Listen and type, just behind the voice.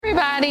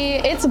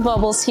everybody, it's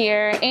Bubbles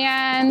here,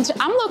 and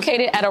I'm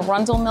located at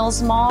Arundel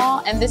Mills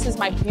Mall, and this is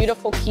my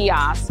beautiful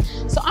kiosk.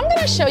 So I'm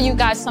gonna show you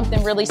guys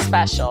something really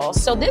special.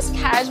 So this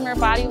cashmere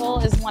body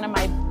oil is one of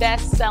my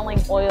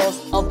best-selling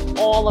oils of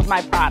all of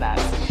my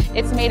products.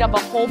 It's made up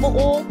of jojoba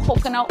oil,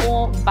 coconut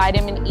oil,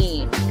 vitamin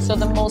E, so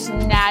the most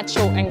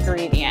natural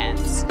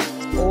ingredients.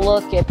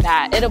 Look at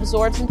that. It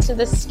absorbs into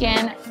the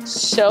skin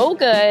so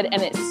good,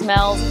 and it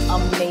smells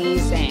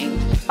amazing.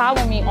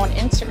 Follow me on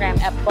Instagram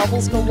at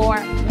Bubbles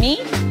Galore Me,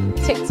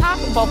 TikTok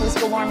Bubbles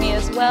Galore Me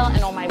as well,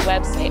 and on my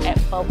website at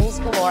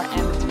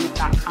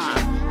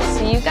bubblesgalorem3.com.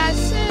 See you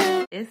guys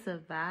soon. It's a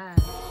vibe.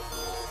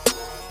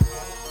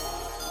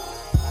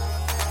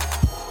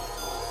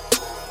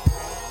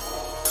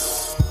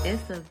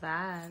 It's a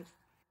vibe.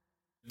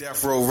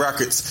 Death Row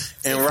Records,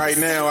 and right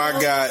now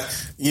I got,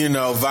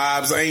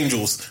 Vibes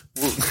Angels.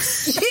 You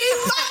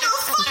might not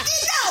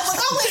fucking know, but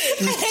go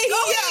ahead.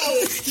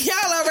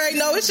 Y'all already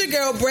know it's your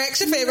girl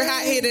Brex, your favorite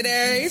hot-headed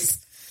Aries.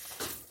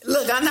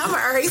 Look, I know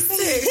my Aries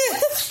too.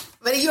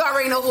 But you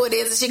already know who it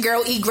is. It's your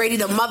girl E. Grady,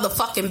 the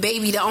motherfucking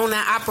baby, the owner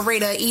and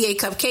operator of EA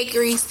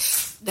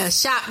Cupcakeries. The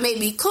shop may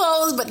be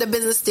closed, but the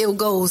business still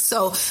goes.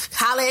 So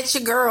holla at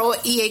your girl,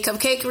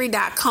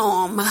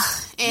 eacupcakery.com.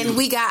 And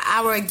we got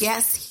our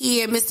guest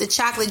here, Mr.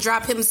 Chocolate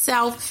Drop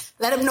himself.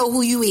 Let him know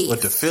who you is.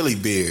 With the Philly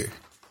beard.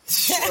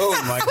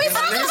 Oh my God! We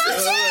talking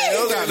about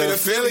you. Got the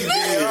Philly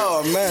beard.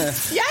 Oh man!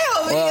 Yeah,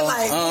 over here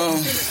like.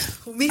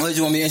 What,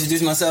 you want me to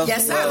introduce myself?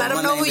 Yes, sir. Let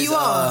them know who you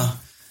are.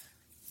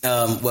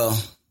 Well,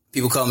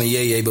 people call me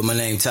Yae Yae, but my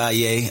name Ty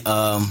Yae.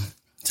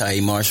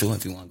 Ty Marshall,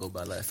 if you want to go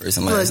by that first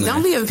and last name.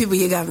 Don't be giving people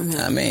your government.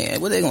 I mean,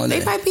 what they going to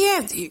do? They might be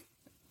after you.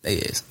 They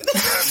is.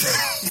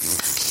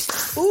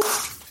 All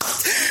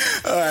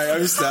right,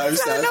 I'm stop. I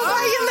was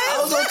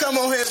going to come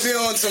on here and be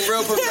on some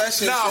real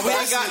professional. No, we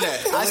ain't got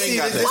that. I see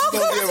this is Welcome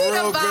going to be a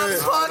real to the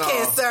good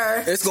podcast,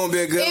 sir. It's going to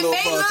be a good little podcast.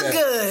 It may look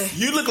good.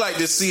 You look like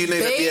the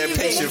CNN that be at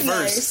Patient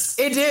First.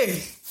 It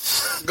did.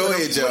 Go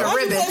ahead, Joe.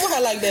 Why you play with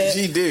her like that?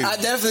 She did. I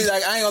definitely, I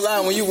ain't gonna lie,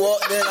 when you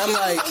walked in, I'm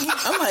like,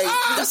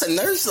 that's a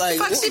nurse, like.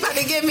 Fuck, she about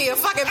to give me a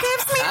fucking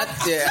pimp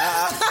smear?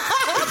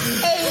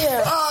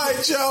 All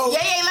right, Joe.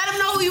 Yeah, let him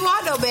know who you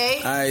are, though,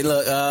 babe. All right,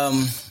 look,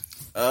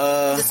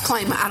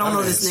 disclaimer, I don't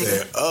know this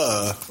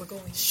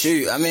nigga.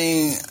 Shoot, I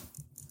mean,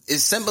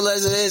 as simple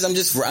as it is, I'm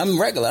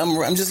regular.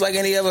 I'm just like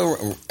any other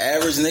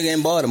average nigga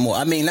in Baltimore.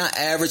 I mean, not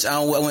average.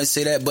 I wouldn't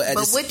say that, but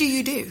what do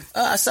you do?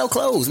 I sell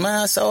clothes,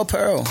 man. I sell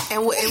apparel.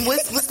 And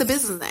what's the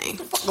business name?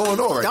 What's going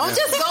on right now? Don't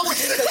just go with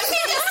it. He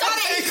just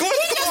started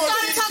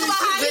talking about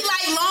how he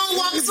like long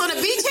walks on the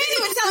beach. He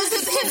didn't even tell us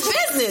his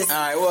business. All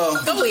right, well,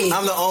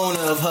 I'm the owner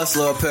of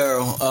Hustler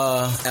Apparel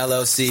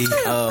LLC.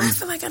 I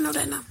feel like I know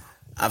that number.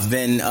 I've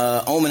been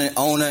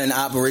owner and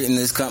operating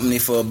this company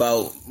for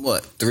about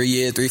 3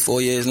 years,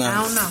 3-4 years now. I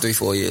don't know.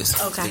 3-4 years.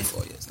 Okay.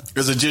 3-4 years now.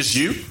 Is it just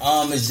you?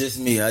 It's just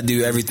me. I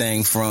do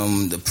everything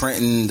from the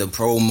printing, the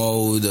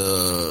promo,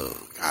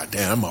 God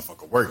damn, that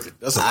motherfucker working.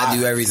 That's a lot. I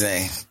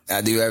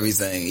do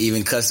everything,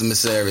 even customer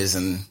service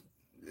and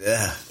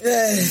yeah.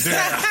 Nigga's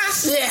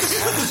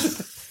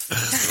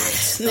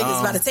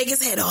about to take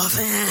his head off.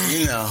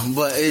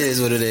 But it is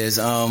what it is.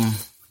 Other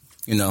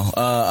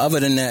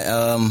than that,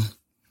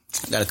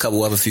 got a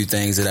couple other few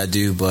things that I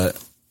do,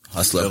 but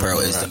Hustler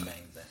Apparel is the main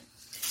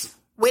thing.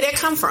 Where'd that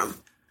come from?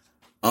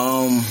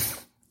 A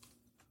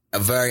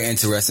very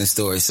interesting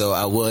story. So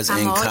I was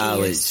in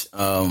college.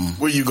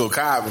 Where you go,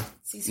 Cobb?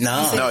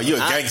 No, you're a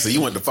gangster. You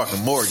went to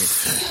fucking Morgan.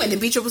 You went to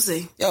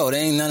BCCC. Yo,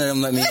 they ain't none of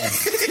them let me in. Ain't none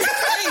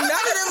of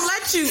them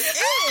let you in.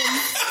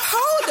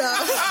 Hold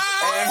up.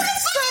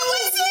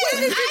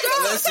 Where did you go?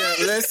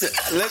 Listen.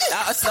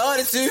 I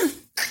started to. You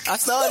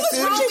went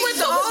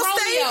to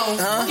Allstate?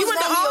 Huh? You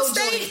went to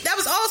Allstate? That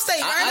was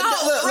Allstate, right?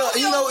 Look,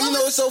 you know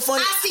what's so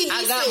funny?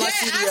 I got my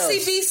CDL.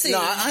 ICBC.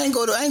 No, I ain't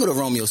go to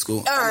Romeo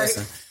school. All right.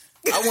 Listen,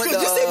 I went to.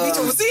 You said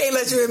BCCC ain't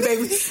let you in,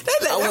 baby.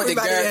 I went to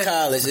Garrett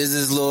College. It's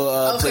this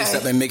little place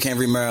up in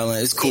McHenry,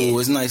 Maryland. It's cool.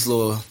 It's a nice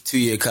little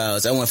 2-year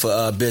college. I went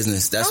for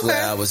business. That's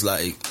where I was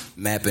like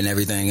mapping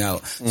everything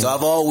out. So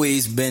I've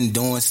always been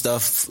doing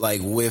stuff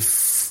like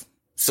with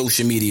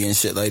social media and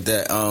shit like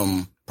that.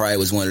 Probably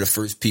was one of the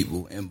first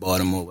people in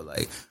Baltimore with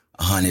like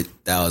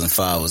 100,000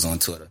 followers on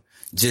Twitter.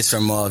 Just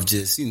from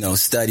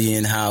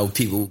studying how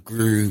people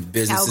grew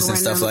businesses and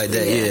stuff like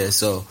that. Yeah.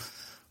 So,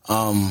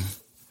 I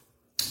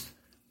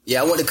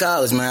went to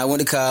college, man.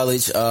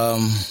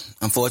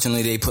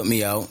 Unfortunately, they put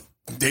me out.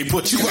 They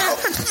put you out?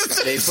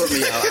 They put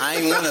me out. I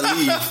ain't want to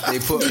leave. They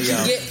put me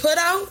out. Did you get put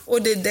out or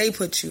did they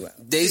put you out?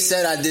 They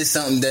said I did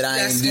something that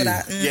I ain't do.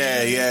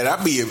 Yeah.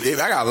 That'd be, I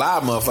got a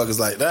lot of motherfuckers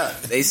like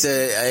that. They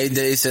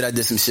said I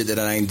did some shit that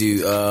I ain't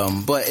do.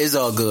 But it's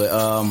all good.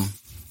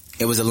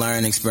 It was a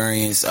learning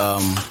experience.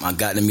 I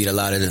got to meet a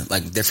lot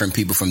of different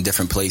people from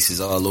different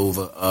places all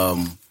over.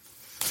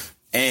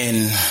 And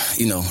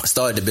I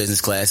started the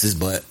business classes,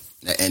 but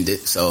that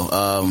ended. So,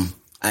 I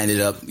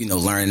ended up,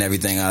 learning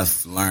everything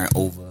I've learned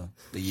over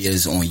the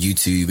years on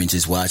YouTube and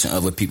just watching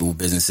other people's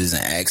businesses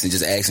and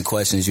asking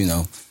questions,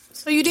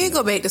 So you did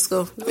go back to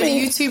school. You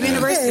went to YouTube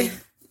University.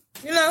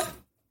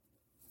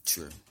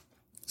 True.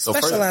 So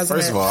specialize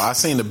first in of all, I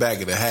seen the back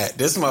of the hat.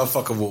 This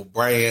motherfucker will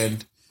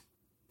brand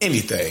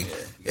anything.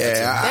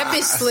 Yeah, that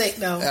bitch slick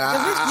though. The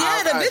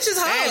bitch is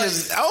hard.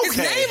 His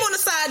name on the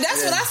side.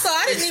 That's what I saw.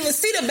 I didn't even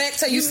see the back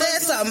till you said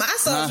something. I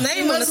saw his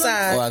name on the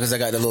side. Why? Because I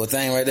got the little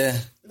thing right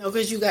there. No,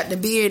 because you got the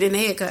beard and the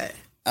haircut.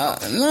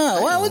 No,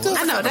 why? What the?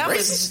 I know that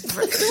was.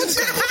 Because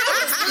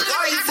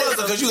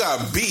you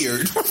got a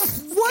beard.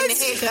 What? And the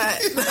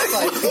haircut.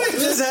 What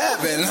just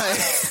happened?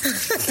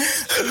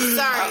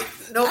 Sorry.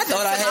 No, I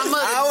thought I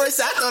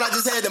thought I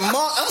just had the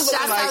mark.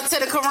 Shout out to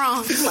the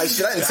Quran. Like,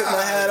 shit, I didn't take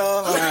my hat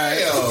off. All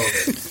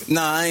right.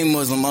 Nah, I ain't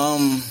Muslim.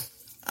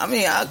 I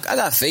mean, I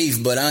got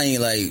faith, but I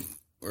ain't like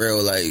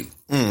real, like,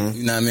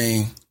 you know what I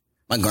mean?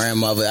 My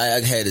grandmother, I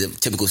had a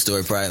typical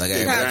story, probably like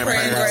everybody.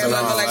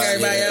 Grandmother like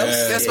everybody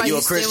else. That's why you're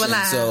you a Christian, still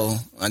alive. so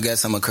I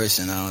guess I'm a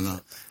Christian. I don't know.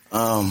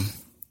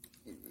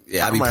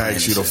 Yeah, I might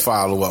ask you to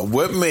follow up.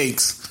 What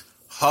makes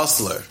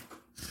Hustler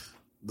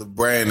the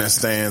brand that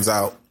stands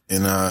out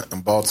in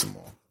Baltimore?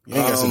 You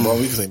ain't got to say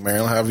Baltimore. You can say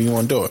Maryland, however you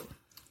want to do it.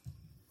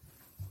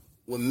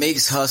 What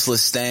makes Hustler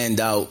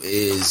stand out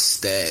is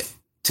that,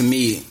 to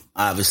me,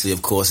 obviously,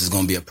 of course, it's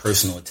going to be a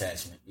personal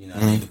attachment. You know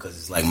what I mean? Because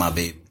it's like my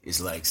baby. It's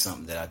like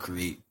something that I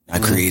create. I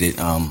created.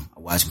 I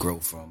watched grow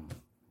from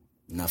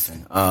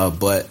nothing.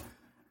 But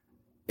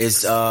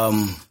it's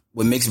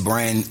what makes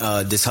brand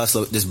this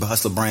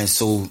hustler brand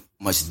so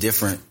much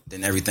different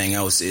than everything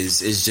else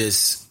is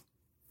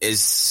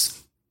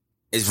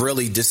it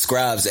really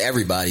describes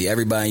everybody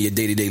in your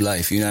day-to-day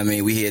life. You know what I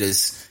mean? We hear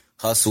this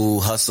hustle,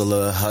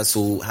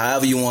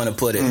 however you want to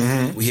put it.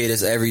 We hear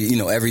this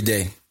every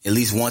day, at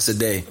least once a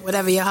day.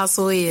 Whatever your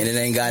hustle is. And it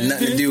ain't got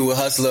nothing to do with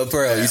Hustler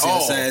Apparel. You see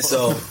what I'm saying?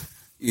 So,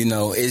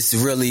 it's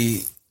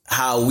really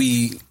how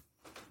we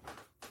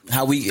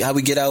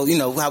get out,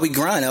 how we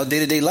grind our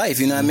day-to-day life.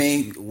 You know what I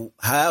mean?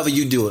 However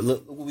you do it.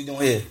 Look what we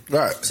doing here.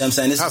 Right. See what I'm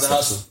saying? This is a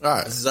hustle.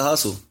 Right. This is a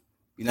hustle.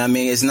 You know what I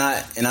mean? It's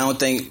not, and I don't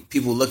think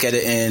people look at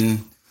it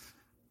in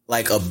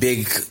like a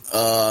big,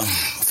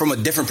 from a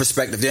different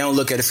perspective. They don't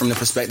look at it from the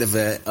perspective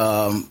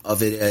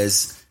of it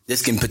as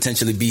this can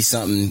potentially be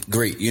something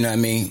great. You know what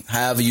I mean?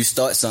 However you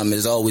start something,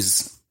 there's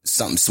always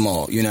something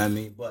small. You know what I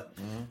mean? But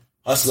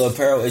Hustler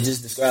Apparel, it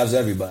just describes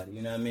everybody.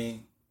 You know what I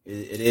mean?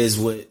 It is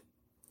what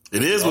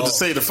to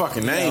say the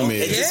fucking name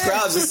is. It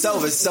describes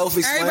itself. It's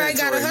self-explanatory. Everybody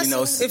got to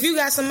hustle. If you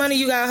got some money,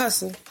 you got to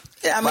hustle.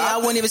 Yeah, I mean, I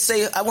wouldn't even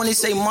say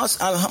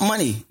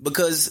money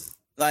because,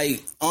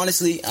 like,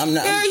 honestly, I'm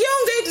not. Yeah, you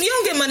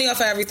don't get money off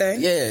of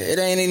everything. Yeah, it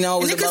ain't even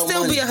always and it about can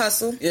still money. be a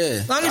hustle. Yeah,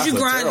 as long as you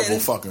grinding. Terrible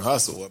fucking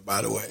hustle,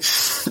 by the way.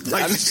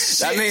 Like, I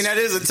mean, that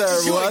is a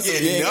terrible hustle.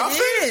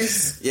 It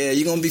is. Yeah,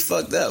 you're gonna be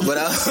fucked up. But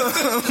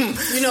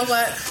you know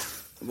what?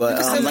 But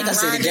like I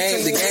said, the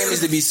game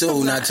is to be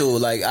sold, not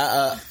told. Like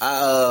I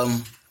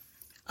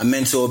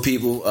mentor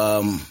people.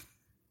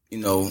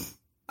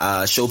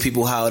 I show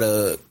people how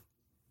to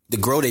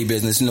grow their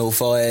business. As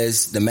far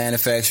as the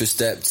manufacturer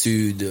step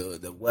to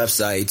the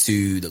website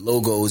to the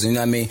logos. You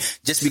know what I mean?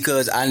 Just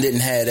because I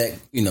didn't have that,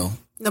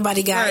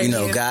 nobody got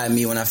guide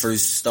me when I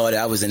first started.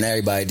 I was in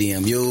everybody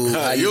DM. Yo,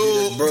 how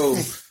you do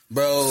this,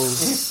 bro?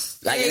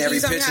 Like in every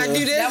picture. How I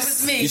do this? That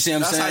was me. You see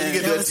what I'm saying? That's how you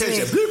get the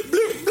attention.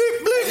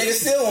 Nigga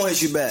still won't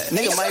hit you back. You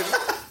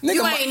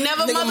ain't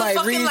never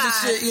motherfucking lied.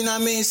 Shit, you know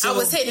what I mean? So I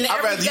was hitting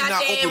every rather you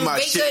not open my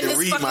shit than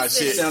read my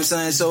shit. You know what I'm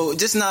saying? So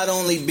just not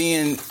only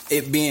being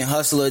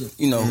hustler,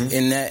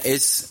 in that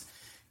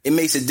it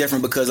makes it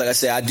different because, like I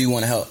said, I do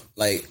want to help.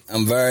 Like,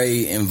 I'm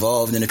very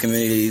involved in the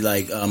community.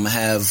 Like, I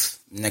have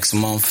next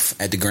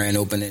month at the grand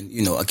opening,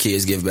 a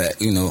kids give back,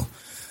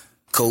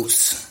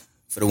 coats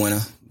for the winter.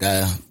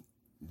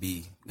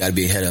 Gotta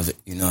be ahead of it.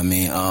 You know what I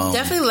mean?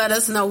 Definitely let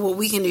us know what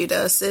we can do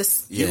to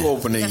assist. You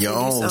opening your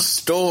own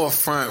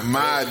storefront,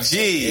 my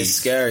G. It's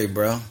scary,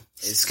 bro.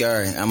 It's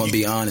scary. I'm gonna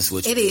be honest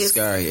with you. It's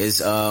scary. It's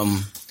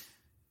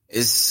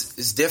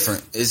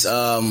different. It's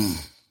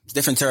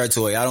different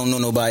territory. I don't know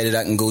nobody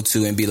that I can go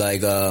to and be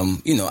like,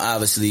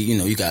 obviously,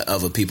 you got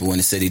other people in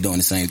the city doing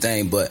the same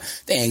thing, but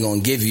they ain't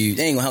gonna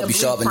help you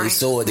sharpen their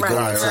sword to go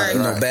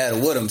and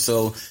battle with them.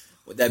 So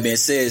with that being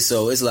said,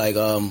 so it's like,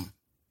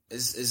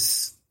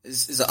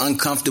 it's an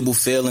uncomfortable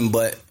feeling,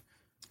 but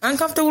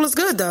uncomfortable is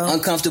good though.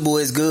 Uncomfortable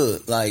is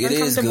good. Like it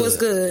is good. Uncomfortable is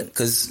good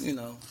because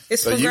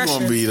it's so progression. You're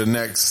gonna be the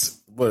next.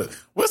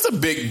 What's the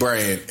big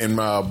brand in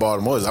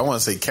Baltimore? I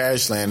want to say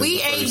Cashland.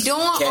 We ain't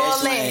doing all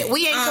that.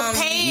 We ain't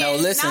comparing. No,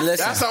 listen.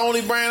 That's the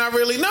only brand I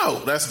really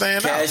know that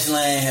stands out.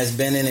 Cashland has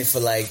been in it for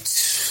like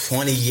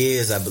 20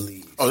 years, I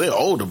believe. Oh, they're an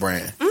older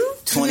brand.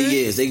 20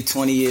 years. They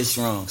 20 years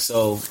strong.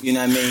 So you know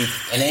what I mean.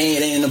 And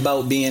it ain't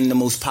about being the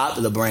most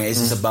popular brand. It's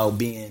just about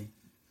being.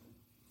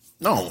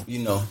 No.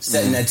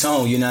 Setting that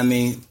tone, you know what I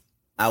mean?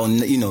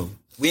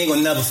 We ain't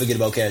gonna never forget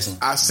about Cashland.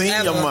 I seen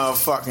your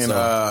motherfucking,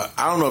 I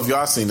don't know if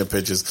y'all seen the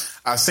pictures.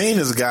 I seen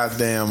this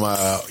goddamn,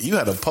 you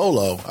had a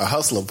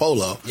Hustler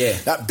polo. Yeah.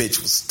 That bitch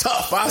was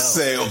tough. I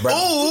said,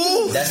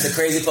 ooh. That's the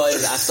crazy part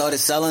is I started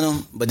selling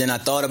them, but then I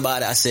thought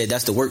about it. I said,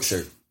 that's the work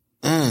shirt.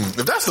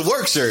 If that's the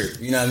work shirt.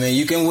 You know what I mean?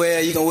 You can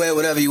wear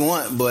whatever you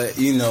want, but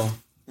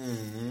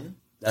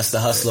That's the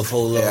hustler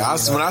polo. Yeah,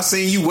 when I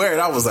seen you wear it,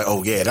 I was like,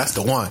 oh yeah, that's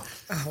the one.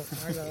 Oh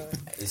my God.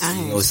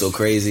 It's so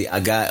crazy.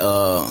 I got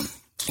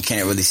I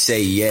can't really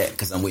say yet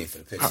because I'm waiting for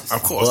the pictures.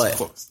 Of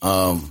course.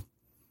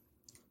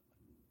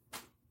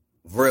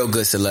 Real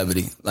good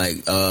celebrity,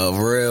 like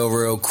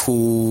real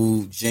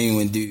cool,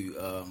 genuine dude.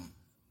 An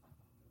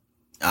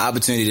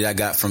opportunity that I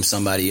got from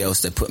somebody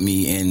else that put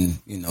me in,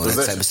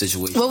 that type of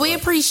situation. Well, we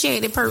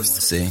appreciate it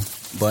personally.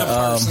 See, but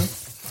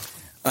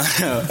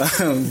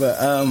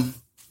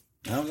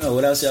I don't know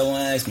what else y'all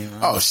want to ask me. Man?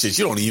 Oh shit,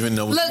 you don't even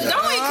know. Look, don't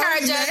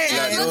encourage us.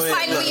 It looks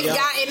like we've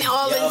gotten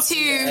all into.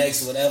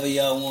 Ask whatever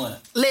y'all want.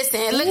 Listen,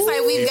 it looks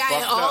like we've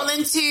gotten all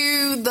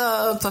into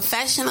the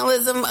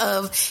professionalism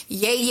of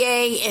Yae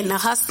Yae and the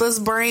Hustlers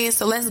brand.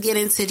 So let's get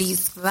into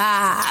these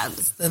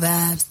vibes. The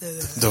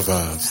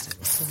vibes.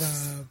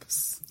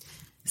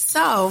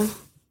 So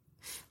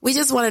we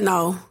just want to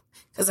know,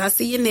 because I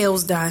see your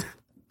nails done.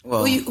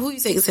 Well, who you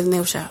taking to the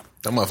nail shop?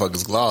 That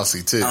motherfucker's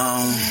glossy too.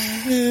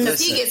 Because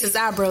he gets his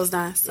eyebrows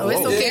done, so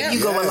it's okay if you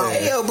go along.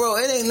 Hey, yo, bro,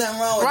 it ain't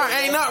nothing wrong with it.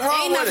 Ain't nothing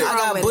wrong with it. I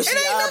got bushy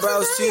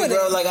eyebrows too,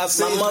 bro. Like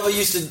my mother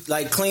used to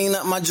like clean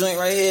up my joint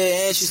right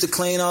here, and she used to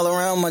clean all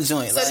around my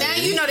joint. So now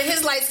you know that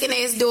his light skin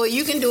ass do it.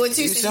 You can do it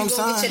too. So you go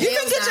get your nails done. You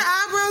can get your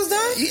eyebrows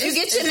done. You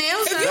get your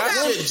nails done.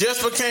 That shit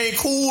just became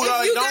cool.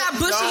 If you got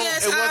bushy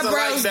ass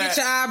eyebrows, get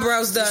your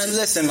eyebrows done.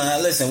 Listen,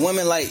 man. Listen,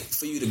 women like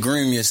for you to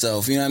groom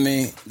yourself. You know what I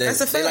mean?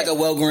 That's a fact. They like a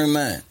well groomed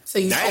man. So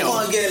you don't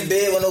want to get in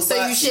bed with nobody.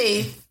 So you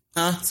shave.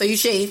 Huh? So you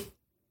shave.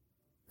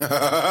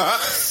 I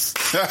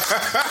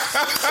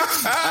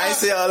ain't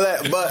say all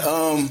that, but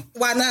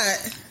why not?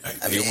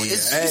 You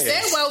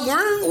said well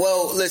groomed.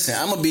 Well, listen,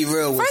 I'm gonna be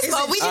real with you. First of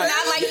all, we do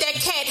not like that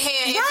cat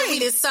hair after we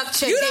done sucked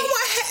your You dick. don't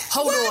want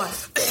Hold on.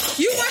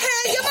 You want hair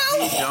in your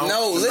mouth?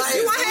 No, listen.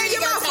 You want hair in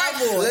your mouth, right?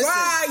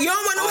 Right. You don't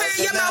want no hair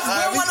in your mouth. You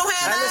don't want no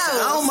hair in your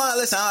mouth. I don't mind.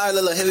 Listen, all right,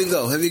 look, here we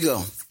go.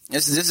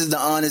 This is the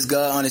honest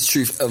God, honest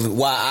truth of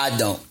why I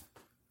don't.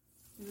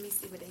 Let me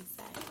see what they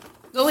say.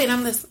 Go ahead,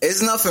 I'm listening.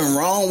 There's nothing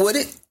wrong with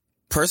it,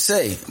 per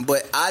se,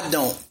 but I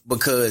don't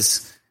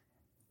because,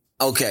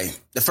 okay,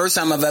 the first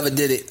time I've ever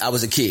did it, I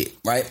was a kid,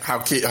 right?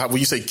 When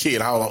you say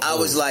kid, how old? I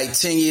was like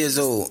 10 years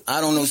old.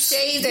 I don't know. You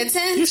shaved at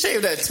 10? You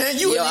shaved at 10?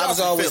 I was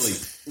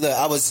always Philly.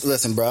 Look,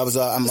 listen, bro.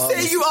 I'm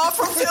always. Say you all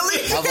from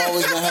Philly? I've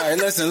always been hard.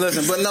 Listen.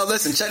 But no,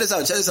 listen. Check this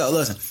out.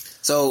 Listen.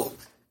 So,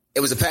 it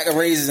was a pack of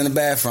razors in the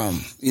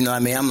bathroom. You know what I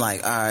mean? I'm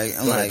like, all right.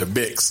 I'm like the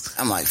Bics.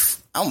 I'm like,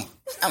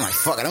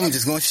 fuck it. I'm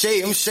just gonna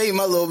shave. I'm shave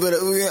my little bit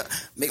of,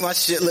 make my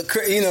shit look,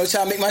 try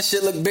to make my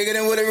shit look bigger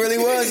than what it really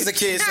was as a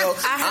kid. So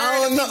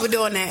I heard people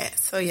doing that.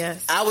 So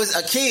yes, I was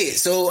a kid,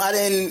 so I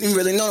didn't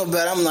really know no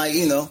better. I'm like,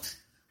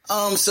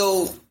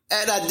 so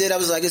after I did, I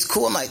was like, it's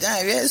cool. I'm like,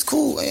 damn, yeah, it's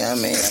cool. You know what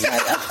I mean? I'm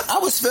like, I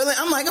was feeling.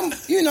 I'm like, I'm cool.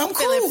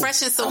 Feeling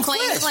fresh and so I'm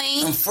clean.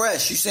 I'm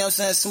fresh. You see what I'm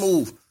saying?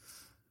 Smooth.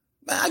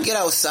 Man, I get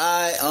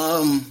outside,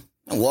 I'm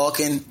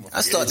walking.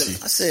 I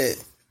said,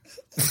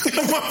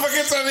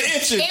 motherfucker started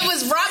itching. It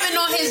was rubbing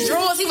on his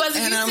drawers. He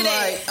wasn't used to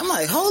that. I'm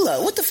like, hold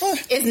up, what the fuck?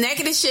 It's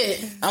naked as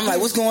shit. I'm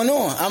like, what's going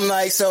on? I'm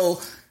like, so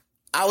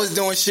I was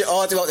doing shit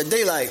all throughout the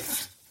day, like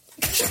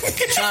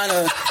trying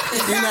to,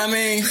 you know what I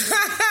mean?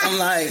 I'm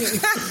like,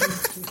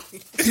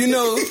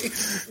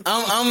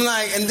 I'm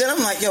like, and then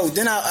I'm like, yo,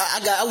 then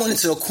I went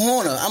into a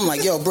corner. I'm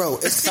like, yo, bro,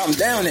 it's something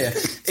down there.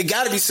 It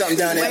got to be something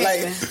down there.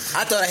 Like,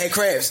 I thought I had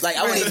crabs. Like,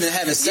 I wasn't even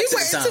having sex at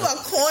the time. You went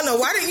into a corner.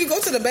 Why didn't you go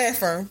to the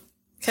bathroom?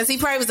 Because he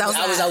probably was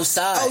outside. I was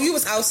outside. Oh, you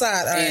was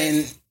outside. All right.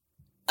 And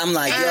I'm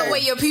like, yo. The way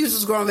your pubes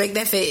was growing back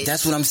that fast.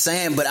 That's what I'm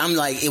saying. But I'm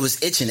like, it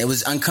was itching. It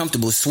was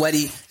uncomfortable,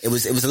 sweaty. It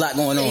was a lot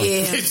going on.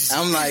 Yeah.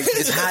 I'm like,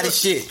 it's hot as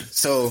shit.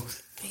 So,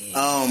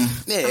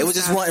 it was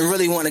just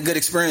really wanting a good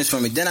experience for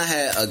me. Then I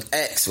had an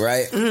ex,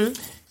 right? Mm-hmm.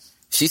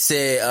 She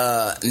said,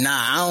 nah,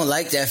 I don't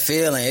like that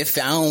feeling. I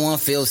don't want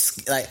to feel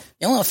like,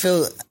 you don't want to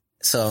feel,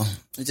 so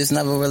it just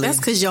never really. That's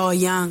because y'all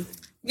young.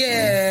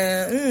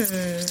 Yeah.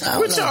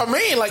 What y'all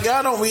mean? Like,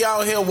 y'all don't be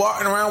out here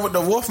walking around with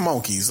the wolf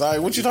monkeys. Like,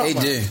 what you talking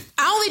about? They do.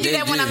 I only do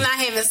that when I'm not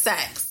having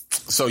sex.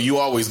 So you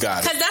always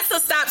got it. Because that's a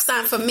stop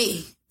sign for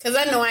me. Because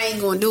I know I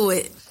ain't going to do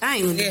it. I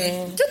ain't going to do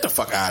it. Get the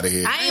fuck out of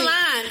here. I ain't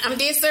lying. I'm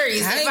dead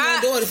serious. I ain't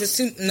going to do it if it's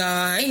too... Nah,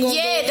 I ain't going to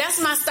do it. Yeah,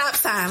 that's my stop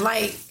sign.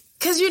 Like...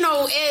 Because,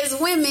 as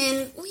women,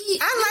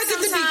 I like it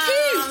to be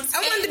cute.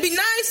 I want it to be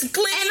nice,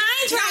 clean. And I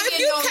ain't trying to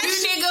get no new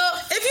nigga.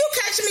 If you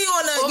catch me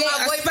on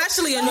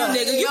especially a new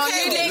nigga, you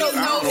can't get no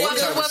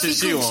fucking shit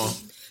she on.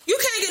 You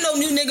can't get no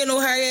new nigga, no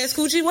hairy ass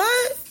coochie.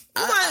 What?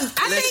 I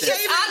think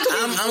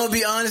I'm gonna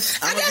be honest.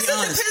 I guess it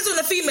depends on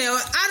the female.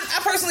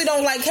 I personally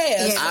don't like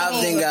hair. Yeah,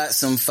 I've then got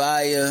some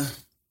fire.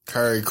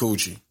 Hairy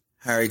coochie.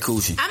 Hairy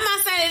coochie. I'm not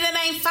saying that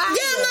it ain't fire.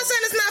 Yeah, I'm not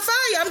saying it's not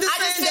fire. I'm just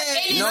saying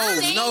that.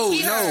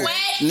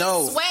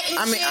 No.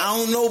 I mean, I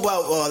don't know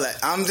about all that.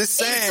 I'm just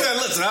saying.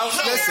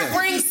 Listen.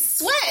 Brings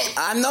sweat.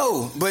 I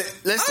know, but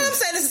listen. All I'm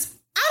saying is,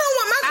 I don't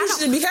want my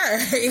coochie to be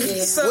hairy.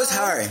 Yeah. So, what's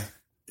hairy?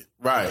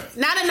 Right.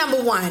 Not a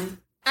number one.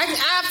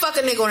 I fuck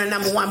a nigga on a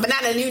number one, but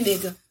not a new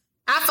nigga.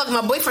 I fuck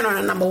my boyfriend on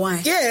a number one.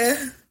 Yeah.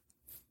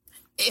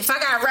 If I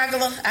got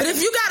regular, but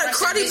if you got a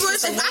cruddy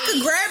bush, if I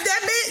could grab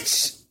that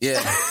bitch,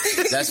 yeah,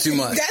 that's too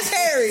much. That's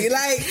hairy.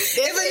 Like if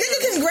a nigga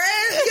can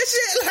grab your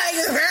shit, like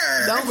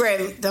don't grab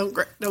it.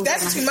 Don't.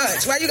 That's too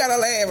much. Why you got all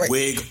that hair?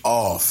 Wig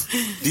off.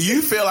 Do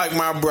you feel like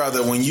my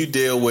brother when you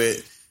deal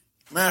with?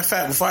 Matter of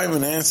fact, before I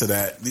even answer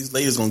that, these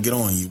ladies gonna get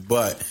on you.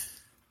 But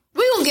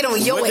we gonna get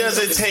on your. What does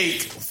it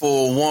take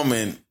for a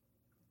woman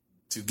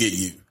to get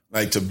you?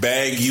 Like to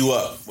bag you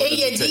up in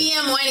your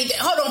DM or anything.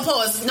 Hold on,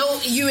 pause.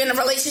 No, you in a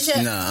relationship?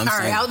 Nah, all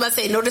right. I was about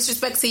to say no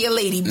disrespect to your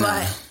lady,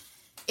 but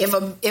if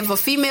a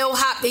female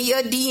hop in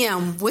your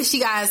DM, what she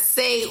gotta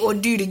say or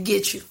do to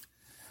get you?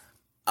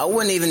 I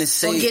wouldn't even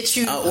say or get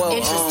you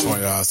interested.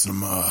 $20 to the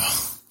mall.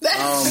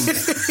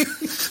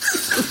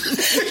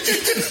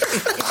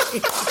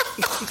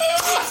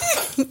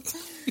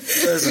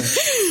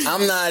 Listen,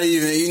 I'm not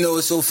even. You know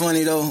what's so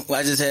funny though?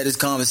 I just had this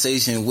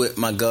conversation with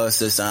my god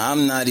sister.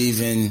 I'm not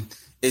even.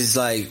 It's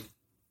like,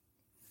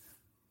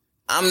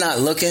 I'm not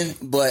looking,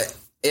 but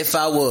if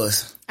I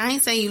was. I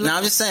ain't saying you look. No,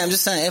 I'm just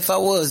saying if I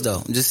was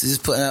though. I'm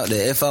just putting out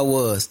there, if I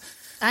was.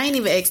 I ain't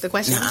even asked the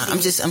question. Nah, I'm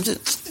just.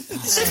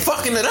 She's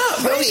fucking it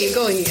up.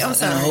 Go ahead. I'm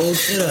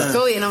sorry.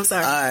 Go ahead, I'm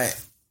sorry. Alright.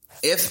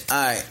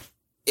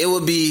 It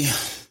would be,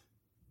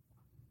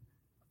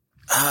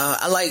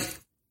 I like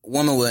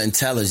women with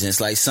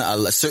intelligence, like a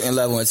certain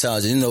level of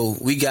intelligence. You know,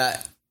 we got,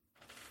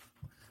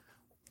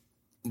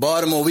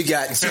 Baltimore, we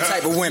got two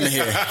type of women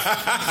here.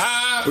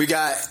 You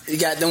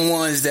got them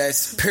ones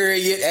that's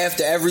period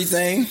after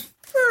everything.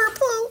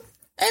 Purple.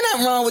 Ain't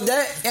nothing wrong with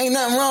that. Ain't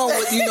nothing wrong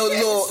with, the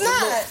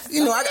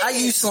little, I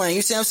use slang.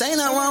 You see what I'm saying? Ain't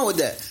nothing wrong with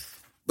that.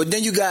 But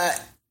then you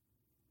got,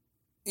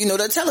 the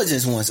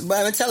intelligent ones,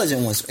 but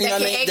intelligent ones. You know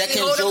what I mean? That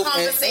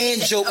can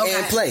joke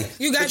and play.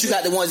 You got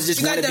the ones that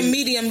just want to be. You got the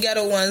medium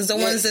ghetto ones, the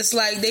ones that's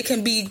like, they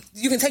can be,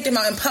 you can take them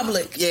out in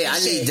public. Yeah, I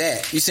need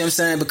that. You see what I'm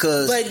saying?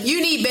 Because. But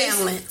you need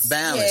balance.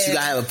 Balance. Yeah. You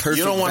gotta have a perfect.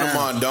 You don't want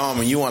balance. a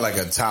Mondom, you want like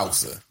a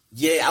Touser.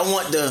 Yeah, I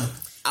want the.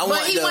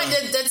 But he want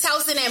the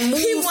Tousen that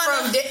move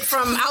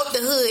from out the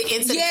hood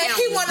into the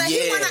county. He wanna.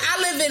 I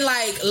live in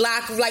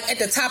like at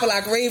the top of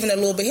Raven a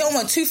little bit. He don't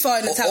want too far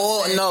in the top.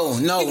 No.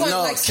 Like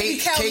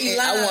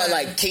I want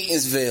like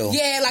Catonsville.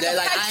 Yeah, like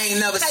I ain't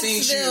never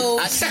seen you.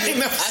 I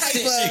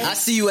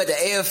see you at the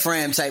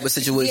airframe type of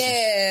situation.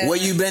 Yeah. Where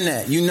you been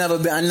at?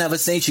 I never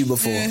seen you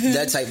before. Mm-hmm.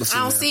 That type of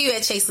female. I don't see you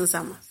at Chasing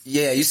Summer.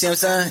 Yeah, you see what I'm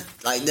saying?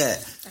 Like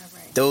that.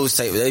 Right. Those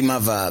type. They my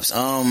vibes.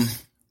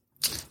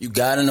 You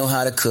gotta know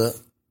how to cook.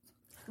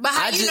 But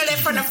how you know that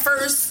from the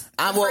first?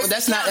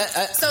 That's not.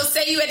 So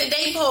say you at the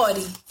day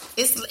party,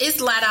 it's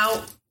let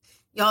out.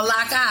 Y'all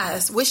lock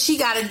eyes. What she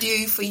got to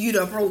do for you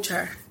to approach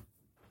her?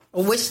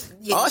 Or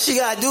all she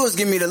got to do is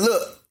give me the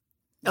look.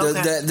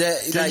 Okay.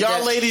 Can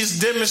y'all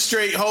ladies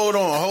demonstrate? Hold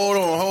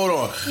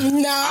on.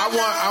 No,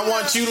 I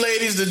want you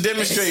ladies to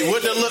demonstrate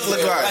what the look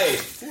like.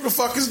 Who the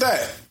fuck is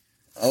that?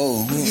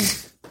 Oh.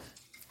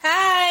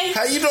 Hi.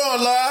 How you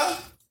doing, Lord?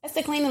 That's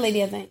the cleaning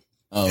lady, I think.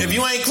 Oh. If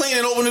you ain't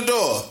cleaning, open the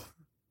door.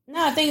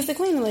 No, I think it's the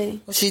cleaning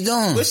lady. What she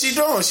doing?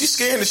 She's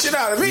scaring the shit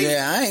out of me.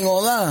 Yeah, I ain't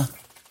gonna lie.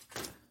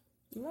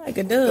 You like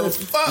a dude.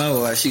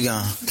 Oh, she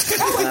gone.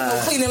 That was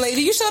a cleaning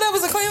lady. You sure that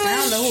was a cleaning lady? I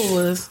don't know who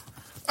it was.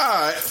 All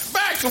right,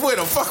 back to where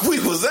the fuck we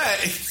was at.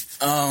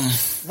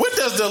 What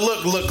does the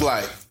look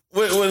like?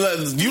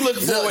 You look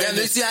forward.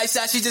 You see how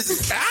she just you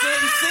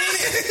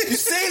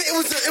seen it?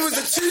 It was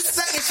a 2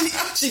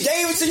 seconds. She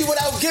gave it to you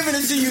without giving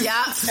it to you.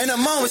 Yeah. In a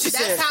moment, she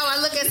said. That's how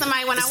I look at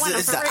somebody when I want them.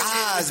 It's the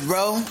eyes,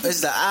 bro. It's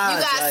the eyes.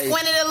 You got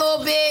squint it a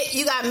little bit.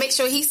 You got to make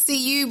sure he see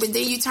you, but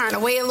then you turn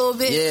away a little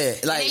bit. Yeah,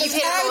 like and then you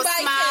hit a little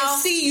smile. Can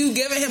see you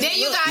giving him. Then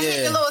you got to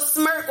hit the little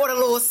smirk or the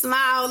little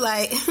smile,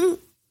 like.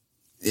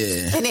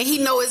 Yeah. And then he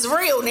know it's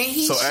real. Then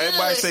he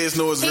everybody say it's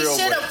real. He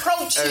should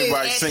approach you.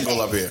 Everybody's single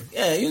up here.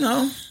 Yeah,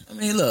 I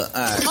mean, look.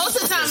 All right. Most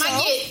of the time,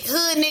 I get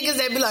hood niggas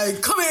that be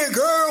like, "Come here,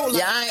 girl."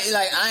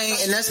 Like, I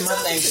ain't, and that's my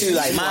thing too.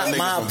 Like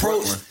my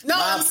approach. No,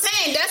 I'm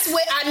saying that's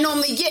what I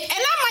normally get, and I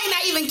might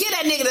not even get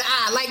that nigga the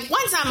eye. Like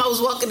one time, I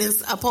was walking in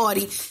a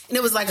party, and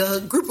it was like a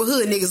group of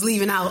hood niggas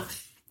leaving out.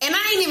 And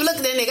I ain't even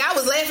looking at that nigga. I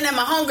was laughing at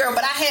my homegirl,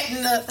 but I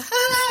happened to...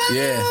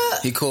 Yeah,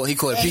 he caught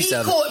a piece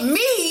of it. He caught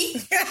me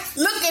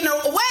looking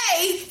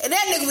away, and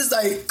that nigga was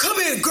like,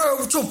 "Come here, girl,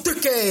 with your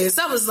thick ass."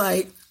 I was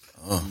like,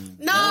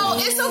 no,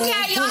 it's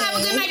okay. Y'all have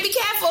a good night. Be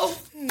careful.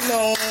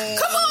 No.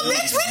 Come on,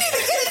 bitch. We need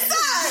to get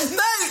inside.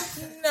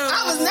 No.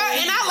 I was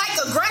nervous, and I like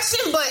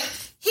aggression, but...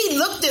 He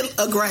looked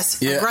aggressive,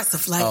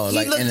 like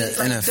he looked in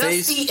a dusty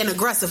face? and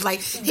aggressive,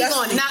 like he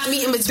gonna knock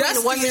me in between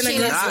the washing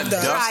machine and the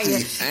dryer.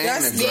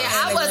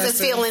 I wasn't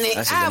feeling it.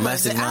 I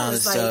was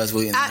like,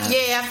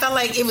 I felt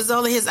like it was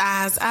all in his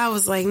eyes. I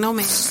was like, no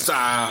man.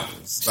 Stop.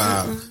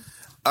 Mm-hmm.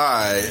 All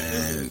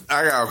right,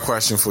 I got a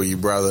question for you,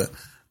 brother.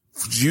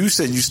 You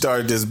said you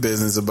started this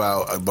business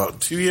about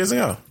 2 years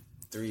ago.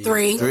 3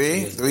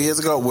 years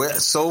ago. Where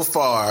so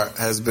far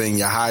has been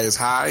your highest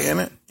high in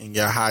it, and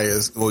your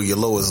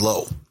lowest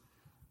low?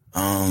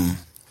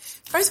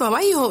 First of all,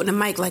 why you holding the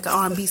mic like an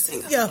R&B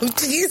singer? Yo,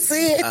 do you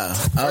see it?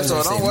 First of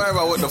all, don't worry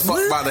about what the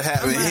fuck about to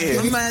happen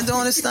here. You man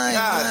doing this thing.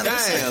 God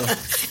damn.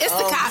 It's the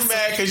casa. You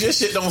mad because your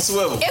shit don't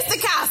swivel. It's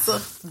the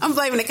casa. I'm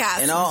blaming the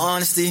casa. In all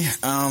honesty,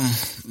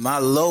 my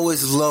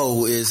lowest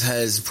low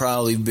has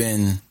probably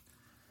been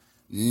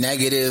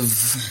negative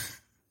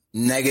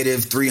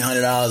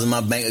 $300 in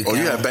my bank account. Oh,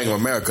 you had Bank of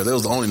America. They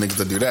was the only niggas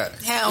to do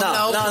that. Hell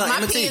no.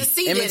 My PNC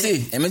did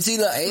it. M&T,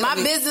 my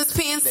business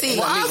PNC. They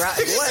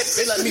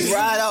let me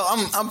ride out.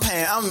 I'm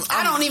paying.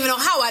 I don't even know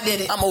how I did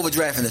it. I'm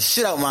overdrafting the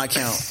shit out my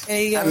account.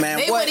 There you go. Man,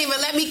 they wouldn't even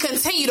let me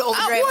continue to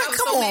overdraft.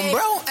 Come on,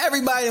 bro.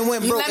 Everybody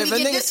went broke. Let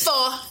me get this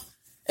far.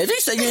 If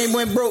you say you ain't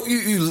went broke, you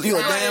a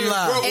damn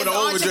lie. Broke with an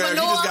overdraft, you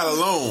just got a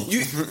loan.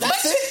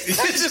 That's it.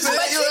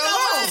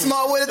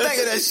 Smart way to think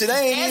of that shit.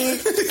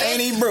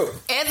 Ain't even broke.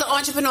 As an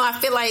entrepreneur, I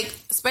feel like,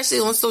 especially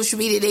on social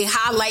media, they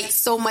highlight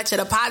so much of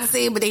the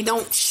positive, but they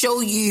don't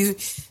show you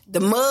the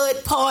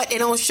mud part. They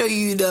don't show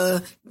you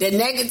the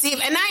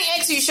negative. And I ain't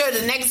actually show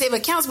the negative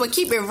accounts, but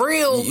keep it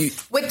real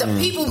with the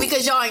people,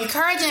 because y'all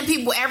encouraging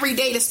people every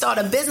day to start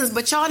a business,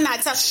 but y'all not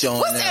telling.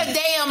 What's that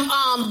damn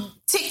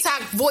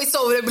TikTok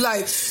voiceover that be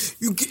like,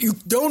 you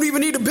don't even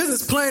need a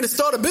business plan to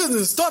start a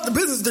business. Start the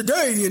business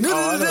today. And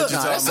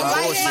That's some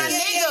bullshit. My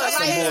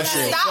nigga,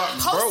 stop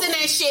posting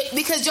that shit,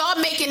 because y'all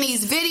making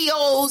these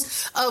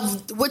videos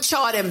of what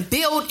y'all done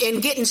built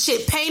and getting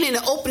shit painted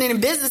and opening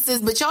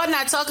businesses, but y'all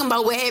not talking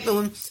about what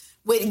happened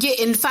with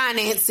getting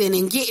financing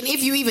and getting,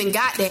 if you even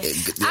got that. Yeah.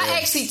 I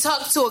actually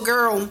talked to a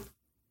girl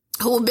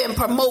who been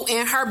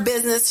promoting her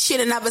business. She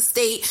in another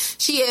state.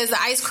 She has an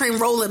ice cream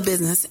roller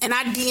business. And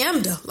I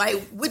DM'd her,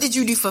 like, what did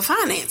you do for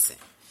financing?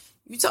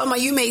 You talking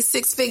about you made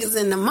 6 figures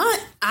in a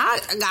month? I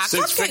got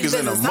 6 figures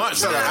in a month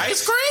for the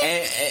ice cream?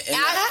 And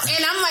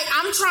I'm like,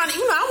 I'm trying to,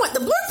 I want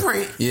the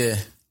blueprint. Yeah.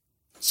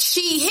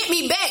 She hit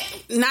me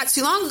back not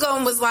too long ago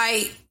and was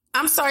like,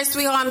 I'm sorry,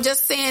 sweetheart, I'm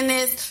just saying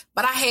this,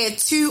 but I had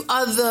 2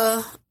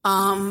 other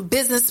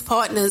business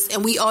partners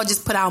and we all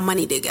just put our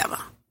money together.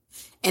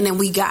 And then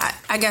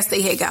I guess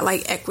they had got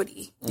like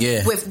equity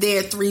with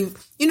their 3,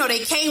 they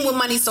came with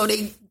money, so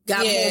they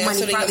got more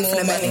money probably for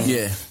the money.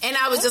 Yeah. And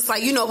I was just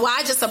like,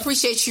 I just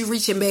appreciate you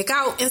reaching back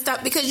out and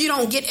stuff, because you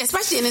don't get,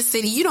 especially in this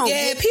city, you don't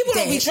get people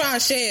that. Don't be trying to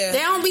share. They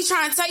don't be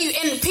trying to tell you,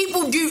 and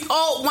people do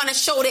all want to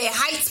show their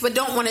heights but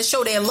don't want to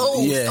show their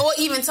lows or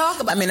even talk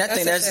about. I mean, I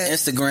think that's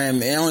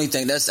Instagram. I only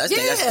think that's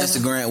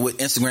Instagram. What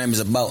Instagram is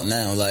about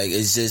now, like,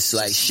 it's just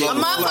like shit. A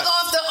motherfucker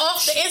off the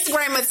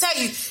Instagram will tell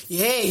you,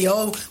 yeah,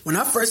 yo, when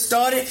I first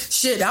started,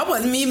 shit, I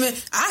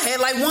had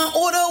like 1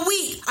 order a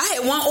week. I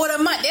had 1 order a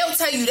month. They'll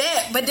tell you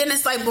that, but then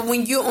it's like, but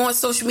when you're on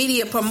social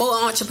media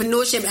promoting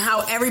entrepreneurship and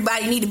how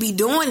everybody need to be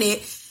doing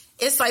it,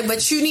 it's like,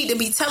 but you need to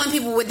be telling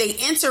people what they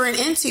entering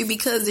into,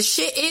 because the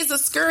shit is a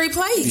scary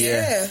place.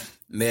 Yeah.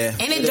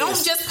 And it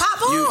don't just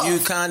pop off.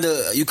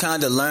 You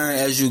kind of learn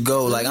as you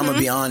go. Like, I'm gonna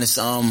be honest.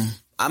 I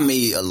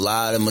made a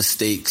lot of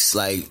mistakes.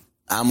 Like,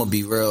 I'm gonna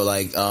be real.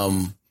 Like,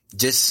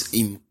 just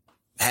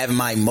having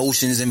my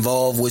emotions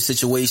involved with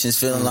situations,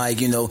 feeling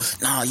like,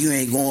 nah, you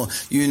ain't going.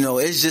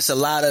 It's just a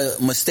lot of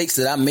mistakes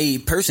that I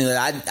made personally.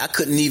 That I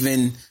couldn't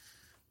even.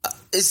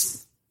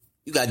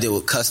 You got to deal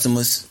with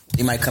customers.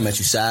 They might come at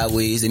you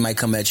sideways. They might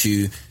come at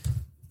you,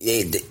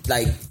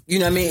 like,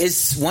 what I mean?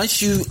 It's once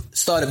you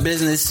start a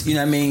business,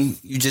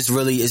 you just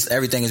really,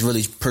 everything is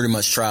really pretty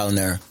much trial and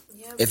error.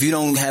 Yep. If you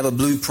don't have a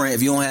blueprint,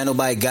 if you don't have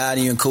nobody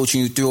guiding you and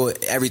coaching you through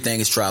it, everything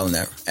is trial and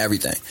error.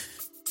 Everything.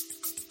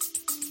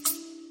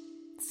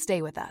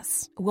 Stay with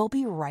us. We'll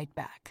be right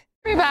back.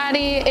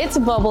 Everybody, it's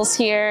Bubbles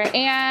here,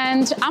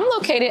 and I'm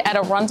located at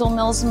Arundel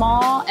Mills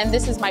Mall, and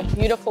this is my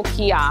beautiful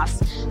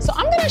kiosk. So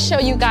I'm going to show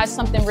you guys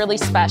something really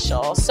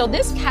special. So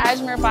this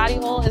cashmere body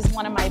oil is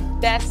one of my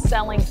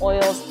best-selling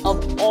oils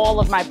of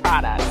all of my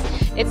products.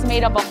 It's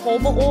made of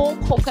jojoba oil,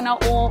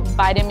 coconut oil,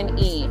 vitamin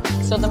E,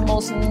 so the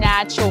most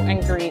natural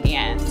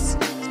ingredients.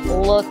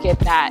 Look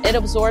at that. It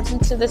absorbs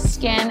into the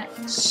skin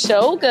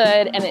so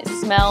good, and it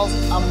smells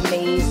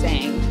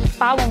amazing.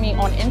 Follow me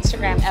on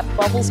Instagram at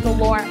Bubbles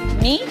Galore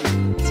Me,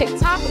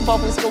 TikTok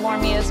Bubbles Galore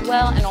Me as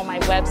well, and on my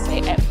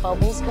website at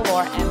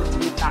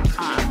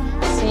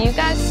bubblesgaloremd.com. See you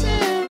guys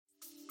soon.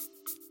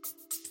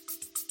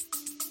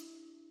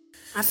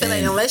 I feel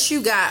like unless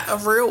you got a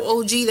real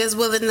OG that's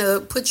willing to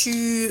put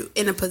you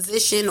in a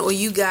position, or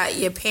you got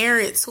your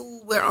parents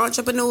who were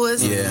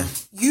entrepreneurs,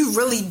 you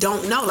really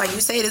don't know. Like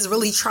you said, it's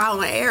really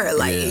trial and error.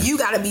 Like you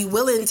got to be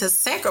willing to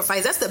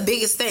sacrifice. That's the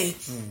biggest thing.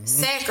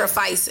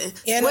 Sacrificing.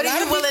 Yeah, what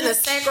are you willing to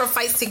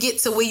sacrifice to get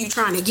to where you're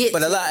trying to get? But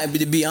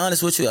to be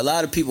honest with you, a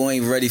lot of people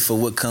ain't ready for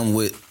what come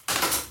with.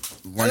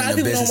 A lot of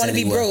people don't want to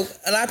be broke.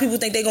 A lot of people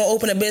think they're going to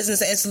open a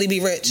business and instantly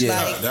be rich. Yeah.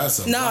 Like,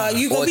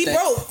 you're going to be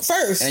broke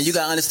first. And you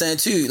got to understand,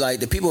 too,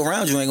 like, the people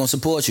around you ain't going to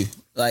support you.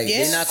 Like,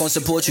 they're not going to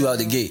support you out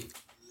the gate.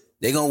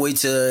 They gonna wait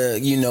till,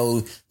 you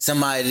know,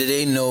 somebody that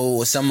they know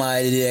or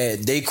somebody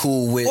that they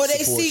cool with. Or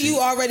they see you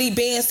already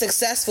being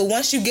successful.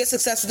 Once you get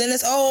successful, then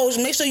it's,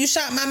 make sure you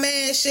shop my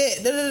man shit.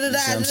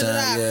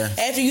 Yeah.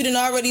 After you done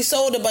already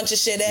sold a bunch of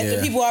shit.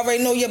 After people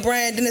already know your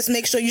brand, then it's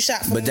make sure you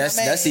shop for But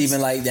that's even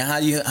like, then how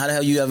the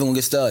hell you ever gonna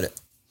get started?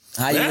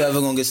 How you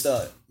ever gonna get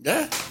started?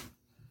 Yeah.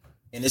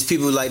 And there's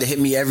people like to hit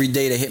me every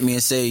day, that hit me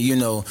and say, you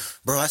know,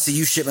 bro, I see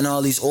you shipping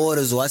all these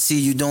orders, or I see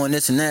you doing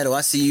this and that, or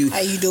I see you how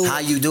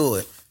you do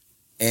it.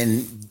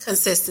 And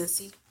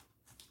consistency,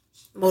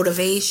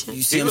 motivation.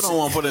 You see, people don't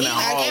want to put in that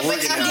hard work.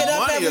 I get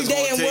up every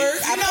day and work.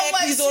 I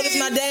pack these orders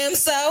my damn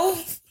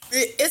self.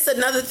 It's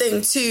another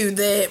thing too,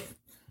 that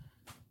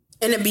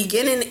in the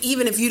beginning,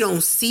 even if you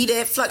don't see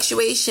that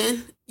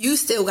fluctuation, you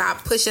still got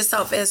to push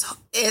yourself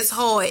as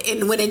hard.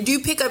 And when it do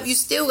pick up, you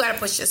still got to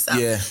push yourself.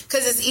 Yeah.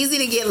 Because it's easy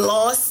to get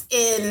lost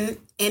in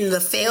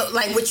the fail,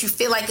 like what you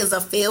feel like is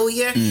a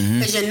failure,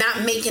 because you're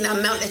not making the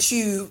amount that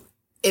you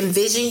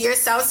envision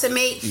yourself to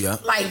make. Yeah.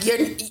 Like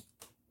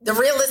the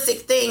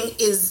realistic thing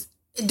is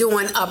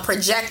doing a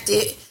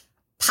projected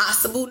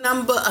possible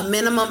number, a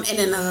minimum, and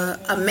then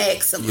a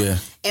maximum. Yeah.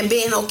 And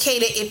being okay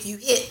that if you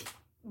hit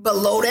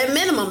below that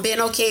minimum,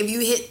 being okay if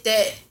you hit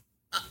that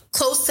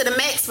close to the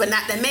max, but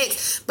not the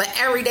max. But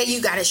every day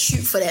you got to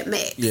shoot for that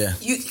max. Yeah.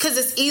 Because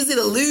it's easy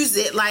to lose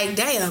it. Like,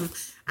 damn,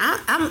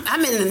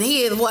 I'm in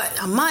here,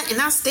 a month,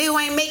 and I still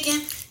ain't making.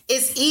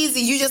 It's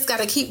easy. You just got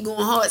to keep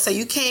going hard. So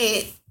you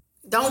can't.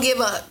 Don't give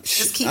up.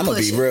 Just keep pushing. I'm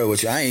gonna be real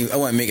with you. I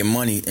wasn't making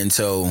money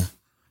until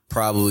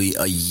probably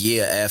a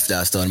year after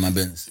I started my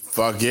business.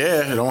 Fuck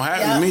yeah, it don't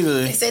happen to me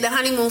today. They say the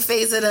honeymoon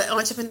phase of the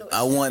entrepreneur.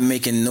 I wasn't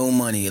making no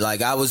money.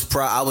 Like I was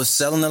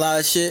selling a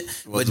lot of shit,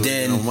 but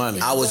then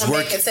I was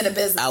working into the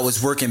business. I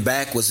was working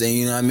backwards, and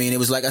you know what I mean. It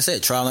was like I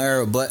said, trial and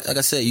error. But like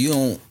I said, you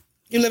live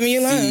and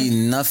you learn.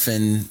 See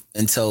nothing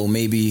until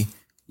maybe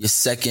your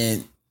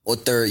second or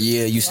third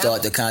year. You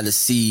start to kind of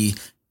see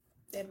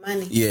that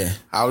money. Yeah.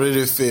 How did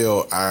it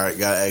feel? I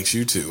gotta ask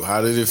you too.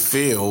 How did it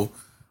feel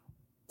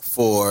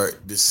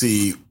to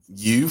see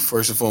you,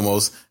 first and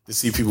foremost, to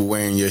see people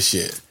wearing your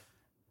shit?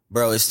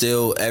 Bro, it's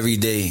still every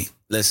day.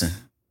 Listen,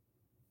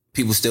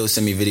 people still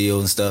send me videos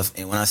and stuff,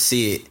 and when I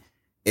see it,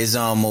 it's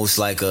almost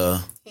like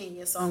hearing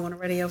your song on the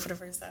radio for the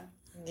first time.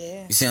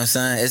 Yeah. You see what I'm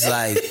saying? It's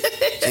like,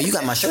 hey, you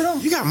got my shirt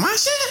on? You got my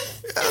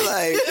shit? I'm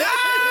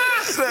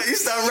like, you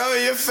start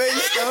rubbing your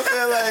face. I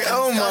feel like,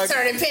 oh my.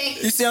 Turning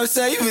pink. You see what I'm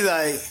saying? You be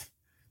like,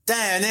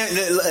 damn,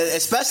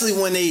 especially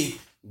when they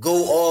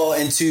go all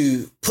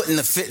into putting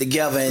the fit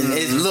together and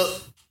it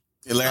look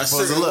a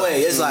certain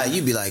way. It's like,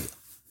 you be like,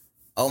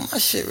 oh, my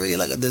shit really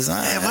like a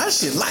design. Man, my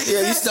shit like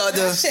that. You start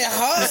to, my shit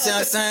hard. You see what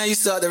I'm saying? You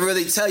start to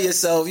really tell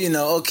yourself, you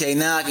know, okay,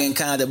 now I can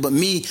kind of, but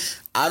me,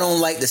 I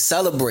don't like to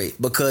celebrate,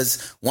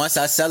 because once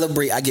I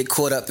celebrate, I get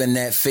caught up in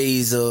that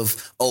phase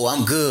of, oh,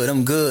 I'm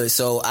good.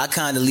 So I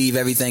kind of leave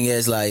everything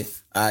as like,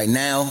 all right,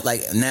 now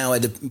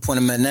at the point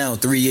I'm at now,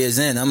 3 years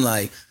in, I'm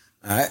like,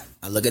 all right,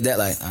 I look at that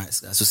like, all right,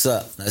 that's what's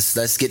up.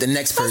 Let's get the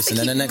next person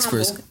and the next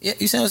person. Yeah,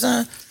 you see what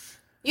I'm saying?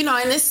 You know,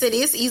 in this city,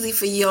 it's easy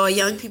for y'all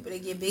young people to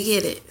get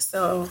big-headed.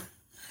 So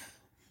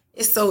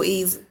it's so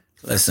easy.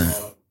 Listen.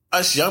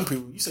 Us young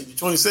people, you said you're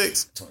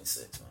 26?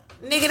 26,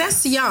 man. Nigga,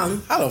 that's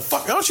young. How the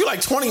fuck? Aren't you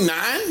like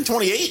 29,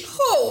 28?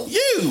 Who?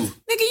 You.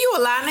 Nigga, you a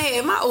lie and a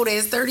half. My old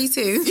ass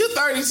 32. You're 32?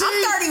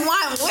 I'm 31.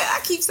 What?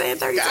 I keep saying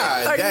 32.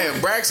 God 31.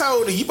 damn, Brax, how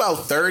old are you?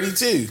 About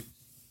 32.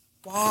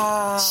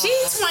 Wow.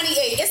 She's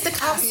 28. It's the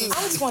costume.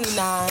 I'm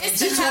 29.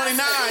 She's 29.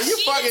 You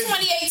fucking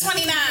 28,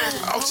 29.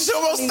 Oh, she's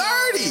almost 30.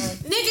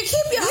 Nigga,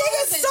 keep your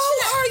hoes in So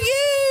check. are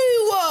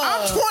you?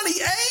 I'm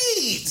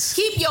 28.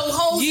 Keep your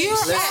hoes You're in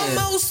check.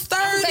 almost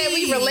 30. I'm glad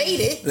we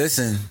related.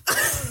 Listen,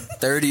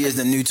 30 is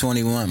the new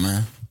 21,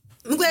 man.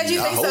 I'm glad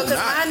you think so, because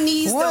my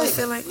knees don't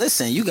feel like.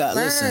 Listen, you got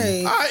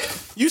listen. All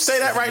right, you say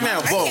that right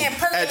now. Boom.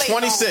 At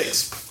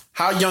 26,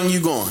 how young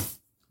you going?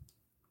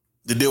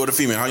 To deal with a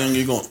female, how young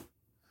you going?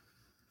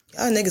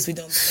 Y'all niggas be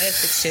doing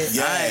plastic shit.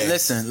 Yeah. All right,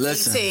 listen.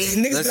 Niggas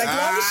be like,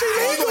 long as she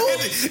legal.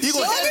 You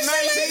gonna hit the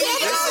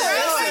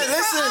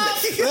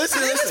 19?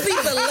 Listen. Niggas be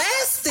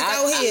elastic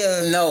out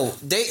here. No,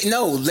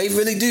 they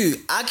really do.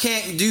 I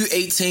can't do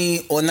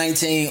 18 or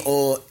 19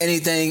 or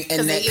anything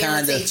in that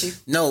kind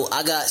of. No,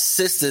 I got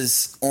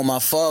sisters on my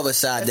father's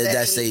side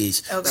that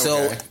stage. Okay.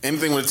 So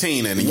anything with a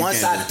teen in it.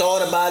 Once I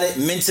thought about it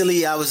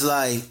mentally, I was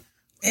like,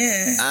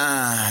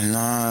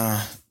 nah.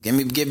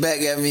 Get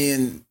back at me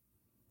in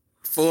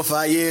 4 or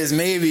 5 years,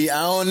 maybe.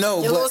 I don't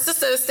know. Your little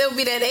sister will still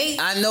be that age.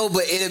 I know,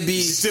 but it'll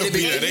be that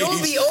age. You'll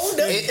be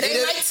older. It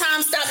ain't like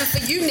time stopping for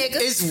you, nigga.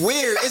 It's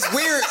weird.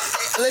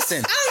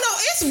 Listen. I don't know.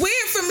 It's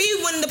weird for me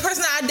when the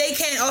person I date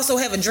can't also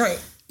have a drink.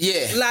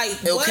 Yeah. Like,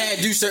 it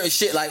can't do certain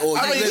shit like, or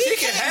I mean, she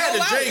can have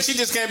the drink. She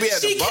just can't be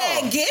at the bar. She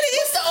can't get it.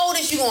 What's the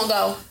oldest you gonna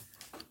go?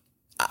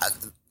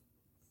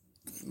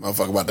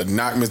 Motherfucker about to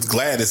knock Miss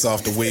Gladys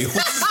off the wheel.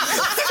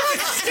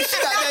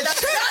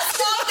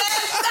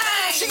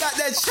 She got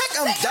that check.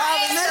 I'm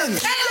diving in.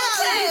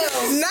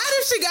 Not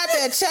if she got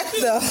that check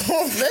though.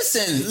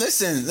 Listen.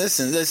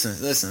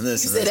 You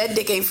said that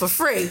dick ain't for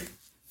free.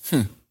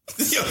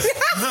 I'm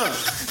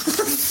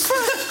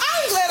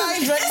glad I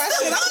ain't drank my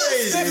shit. I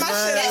spit my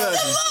shit out.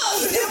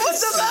 It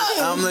was the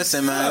love.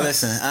 Listen, man.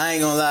 Listen, I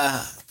ain't gonna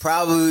lie.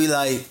 Probably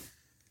like,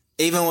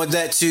 even with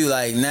that too.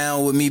 Like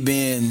now with me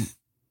being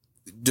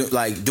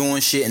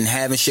doing shit and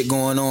having shit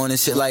going on and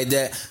shit like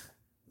that.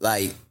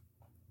 Like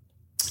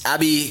I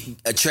be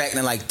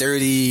attracting like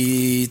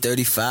 30,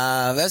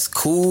 35. That's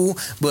cool,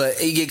 but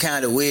it get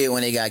kind of weird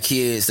when they got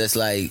kids. That's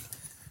like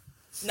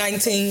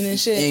 19 and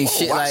shit. And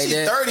shit like she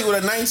that. 30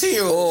 with a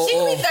 19-year-old. She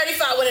could be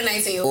 35 with a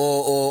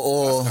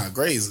 19-year-old. That's not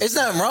crazy. It's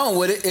nothing wrong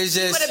with it. It's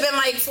just would have been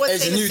like 14.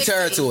 it's a new 16.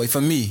 territory for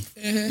me.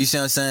 Mm-hmm. You see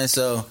what I'm saying?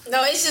 So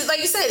no, it's just like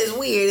you said. It's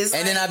weird. It's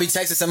and then I be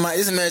texting somebody.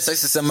 This man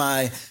texting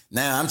somebody.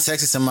 Now I'm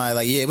texting somebody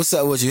like, yeah, what's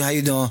up with you? How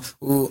you doing?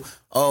 Ooh,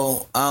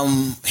 oh,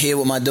 I'm here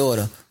with my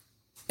daughter,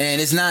 and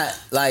it's not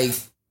like.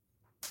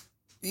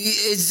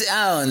 It's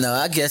I don't know.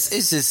 I guess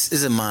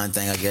it's a mind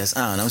thing. I guess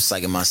I don't know. I'm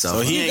psyching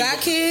myself. So You got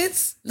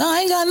kids? No,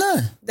 I ain't got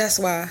none. That's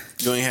why.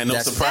 You ain't had no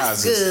That's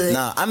surprises. good.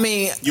 Nah, I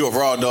mean You a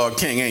raw dog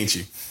king, ain't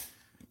you?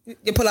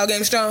 Your pull-out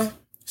game strong?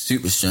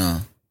 super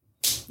strong.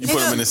 You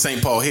put him in the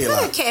St. Paul put a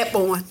headlock. cap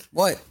on.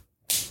 What?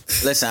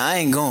 Listen, I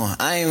ain't going.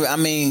 I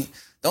mean,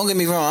 don't get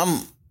me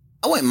wrong.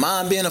 I wouldn't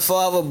mind being a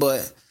father,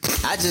 but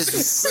I just.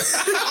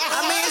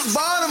 I mean, it's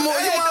Baltimore.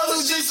 You might as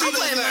well just.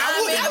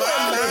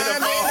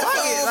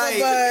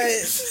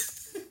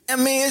 I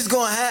mean, it's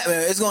gonna happen.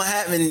 It's gonna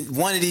happen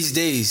one of these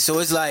days. So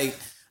it's like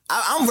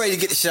I'm ready to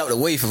get the shit out of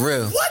the way for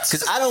real. What?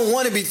 Because I don't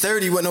want to be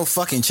 30 with no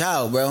fucking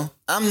child, bro.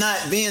 I'm not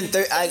being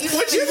 30.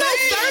 What you know,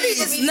 30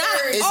 is not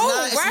It's old,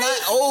 not. It's right?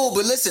 not old.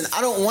 But listen,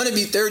 I don't want to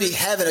be 30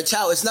 having a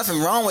child. It's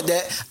nothing wrong with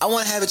that. I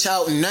want to have a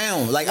child now.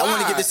 Like I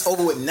want to get this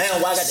over with now.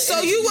 While I got the So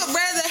energy. you would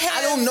rather have...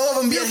 I don't know if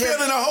I'm being You're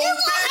building a whole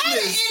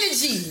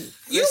business. Energy.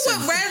 You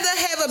would rather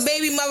have a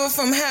baby mother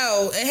from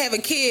hell and have a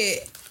kid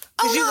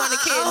because you want a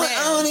kid now.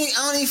 I don't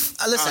even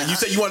listen. You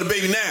said you want a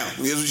baby now. That's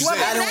what you Well,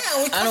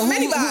 said. now, I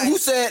don't. Who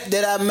said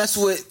that I mess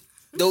with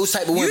those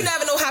type of women? You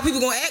never know how people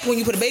gonna act when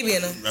you put a baby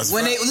in them. That's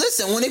when right.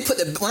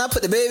 when I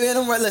put the baby in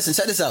them, right? Listen,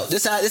 check this out.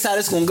 This how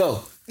this gonna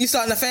go. You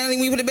starting a family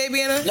when you put a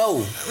baby in them? No,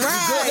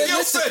 Right.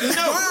 You said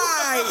no.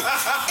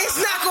 Right. It's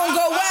not gonna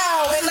go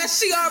well unless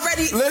she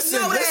already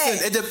Listen, know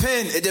that. It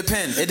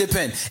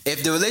depends.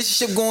 If the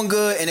relationship going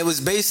good and it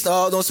was based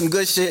all on some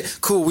good shit,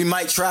 cool. We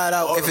might try it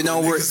out. If it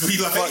don't work, Niggas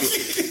be like- fuck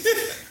it.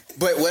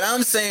 But what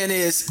I'm saying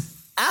is,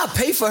 I'll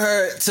pay for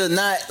her to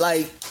not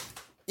like.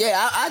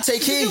 Yeah, I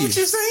take care of you. What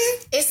you saying?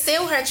 It's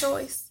still her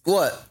choice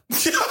What?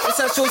 It's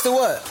her choice to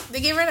what? to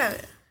get rid of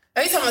it.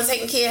 Are you talking about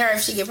taking care of her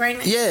if she get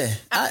pregnant? Yeah,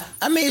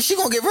 I mean, if she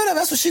gonna get rid of it,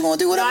 that's what she gonna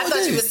do. No, Whatever. I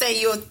thought you were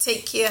saying you'll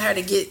take care of her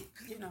to get,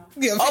 you know.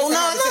 You know, Oh take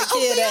time to take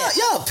care of that.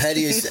 Y'all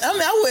petty as shit. I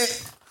mean, I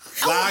went.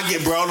 Lie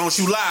again, bro. Don't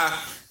you lie.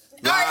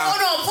 All right,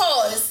 hold on,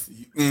 pause.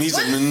 He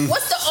said,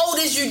 What's the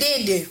oldest you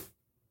did do?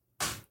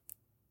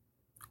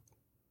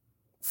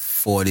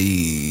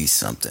 40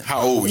 something.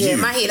 How old Yeah, you? in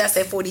my head I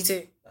said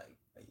 42.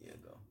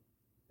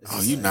 Oh,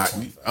 you knocked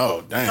me.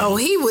 Oh, damn. Oh,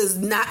 he was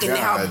knocking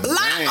God her block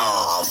damn.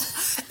 off.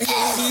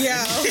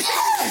 Yeah.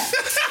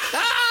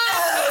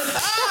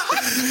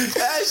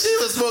 She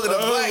was smoking a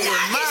black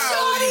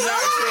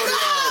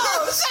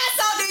Shots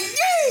on the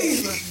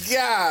key.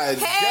 God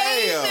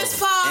Hey, damn. Miss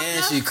Parker.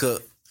 and she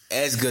cooked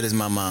as good as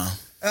my mom.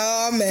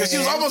 Oh man. She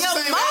was almost Your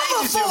the same mama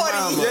age as your 40.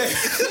 mama.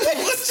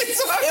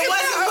 It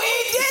wasn't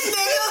weird then,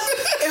 nigga.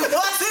 It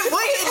wasn't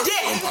weird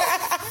then.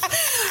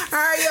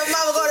 Her and your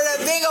mama go to that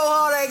big old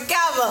hall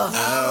together.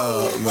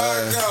 Oh,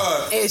 my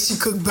God. And she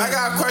cooked I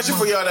got a question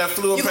for y'all that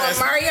flew You past.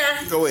 gonna marry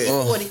her? Go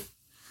ahead. 40.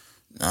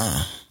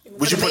 Nah.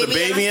 Would you put a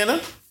baby in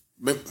her?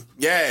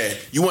 Yeah.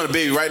 You want a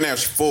baby right now.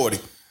 She's 40.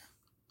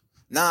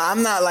 Nah,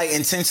 I'm not like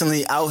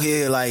intentionally out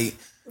here like.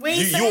 We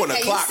You said on the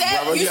that. clock, you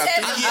said, brother. You You got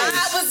said 3 the years.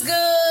 vibe was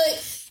good,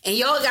 and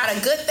y'all got a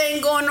good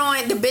thing going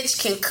on. The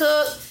bitch can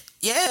cook.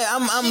 Yeah,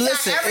 I'm She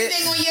listening. got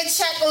everything on your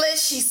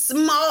checklist. She's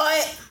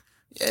smart.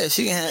 Yeah,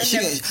 she can have. She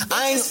And can. the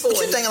I ain't. bitch is What you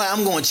 40. thinking? Like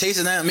I'm going to chase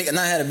her now and make her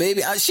not have a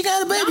baby? She can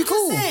have a baby. I'm just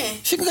Cool. saying.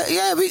 She can.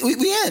 Yeah, we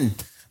in.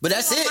 But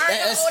that's gonna it. marry her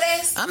That's- old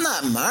ass? I'm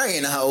not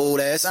marrying her old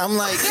ass. I'm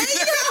like,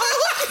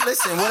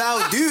 listen. What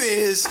I'll do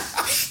is,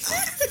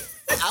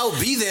 I'll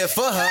be there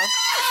for her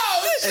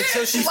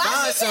until she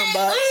finds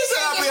somebody.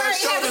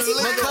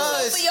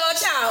 Because- for your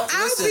child.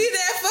 I'll Listen. be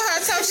there for her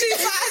till she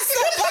finds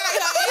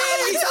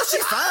somebody. Until she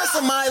finds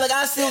somebody, like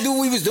I still do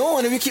what we was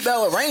doing, and we keep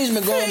our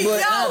arrangement going.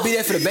 But I'll be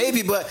there for the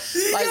baby. But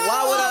like,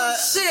 why would I?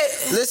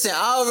 Shit. Listen,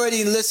 I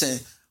already listen.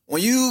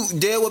 When you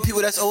deal with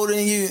people that's older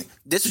than you,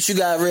 this what you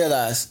gotta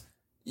realize.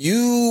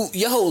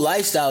 Your whole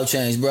lifestyle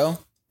changed, bro.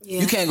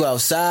 Yeah. You can't go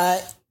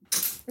outside.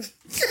 Don't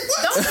do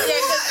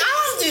that, 'cause I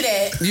don't do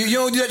that. You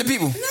don't do that to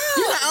people. No.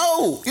 You're not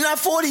old. You're not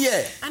 40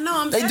 yet. I know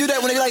I'm They do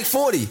that when they like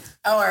 40.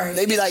 All right.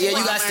 They be like, yeah,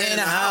 you gotta stay in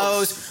the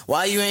house.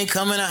 Why you ain't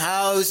coming in the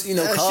house? You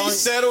know, She calling.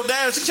 settled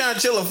down. She trying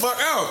to chill the fuck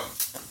out.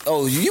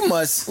 Oh, you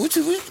must. What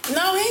you?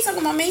 No, he ain't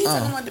talking about me. He's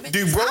talking about the bitch.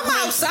 Dude, broke I'm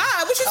men-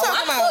 outside. What you Oh, talking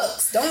I about?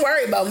 cooks. Don't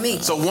worry about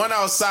me. So one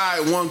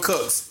outside, one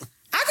cooks.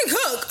 I can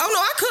cook. Oh no,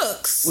 I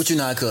cooks. What you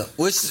not cook?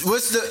 What's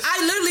the?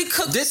 I literally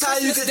cook This how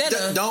you Christmas could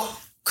dinner. don't.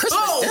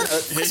 Christmas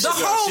dinner. The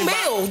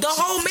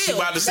whole meal. She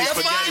about to say The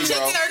fried spaghetti,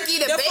 bro. turkey,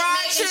 the The baked fried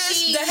mac and chicken,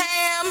 cheese. the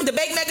ham, the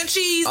baked mac and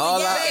cheese, All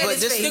the, out, but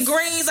yams, the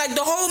greens, like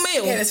the whole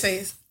meal. Look at his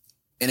face.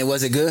 And it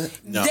wasn't good.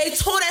 No. They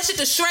tore that shit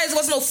to shreds. There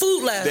was no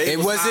food left. They It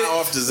was was it. high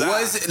off desire.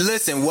 Was it?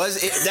 Listen.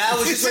 Was it? That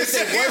was just what I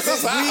said.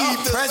 Was it weed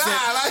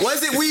present?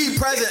 Was it weed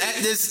present at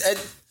this?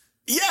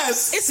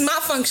 Yes. It's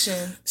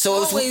malfunction. So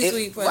Always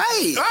weed present.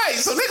 right. Right.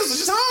 So niggas was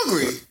just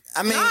hungry.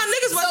 I mean, Nah,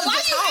 niggas So wasn't why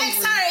just you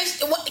hungry. ask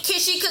her what can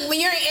she cook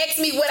when you ain't ask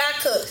me what I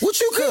cook? what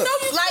you cook? No,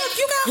 you Like, cook.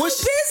 You got a Which-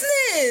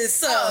 business.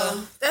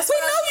 That's we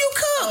what know you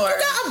cook. Lord.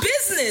 You got a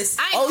business.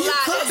 I ain't Oh, gonna you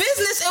lie, cook? A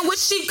business in which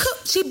she cook.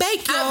 She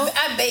bake, y'all.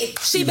 I bake.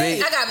 She bake.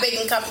 I got a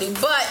baking company,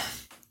 but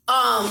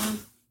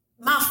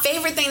my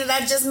favorite thing that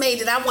I just made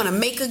that I want to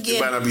make again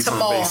might not be something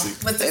tomorrow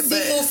basic. was the It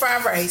seafood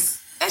fried rice.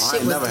 That I shit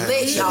ain't was never had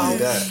lit, no y'all. shit like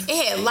that.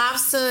 It had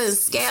lobster and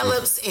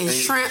scallops and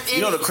shrimp in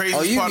You know it. the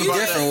craziest Oh, part you about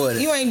different that? with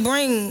it. You ain't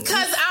bring. Cause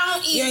I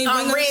don't You eat ain't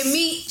bring red us-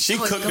 meat. She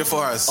cooked it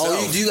for herself.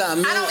 Oh, you got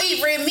meal? I don't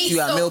eat red meat, You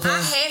got so meal I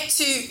plan? have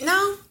to.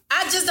 No,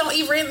 I just don't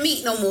eat red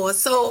meat no more.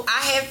 So I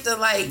have to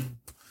like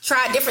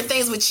try different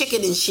things with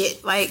chicken and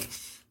shit. Like,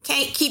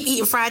 can't keep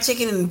eating fried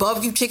chicken and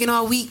barbecue chicken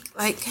all week.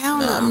 Like, hell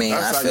no. I mean,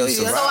 That's I how feel you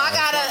you. survive. So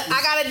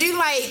I gotta do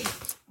like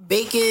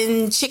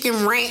bacon,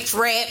 chicken ranch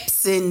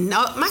wraps, and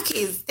my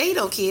kids, they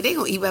don't care. They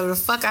gonna eat whatever the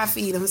fuck I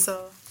feed them.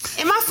 So,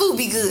 and my food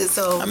be good.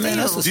 So, I mean,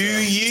 that's what's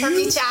Do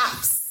turkey you?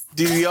 chops.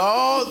 Do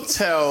y'all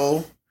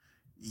tell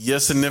your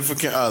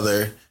significant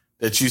other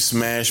that you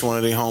smashed one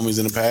of their homies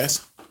in the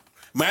past?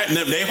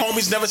 They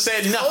homies never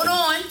said nothing. Hold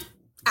on,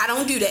 I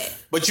don't do that.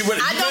 But you, I don't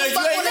you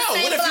fuck ain't on the know.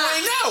 same What if block. you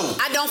ain't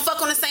know? I don't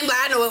fuck on the same block.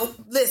 I know.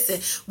 Listen,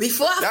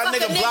 before I That fuck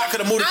nigga a block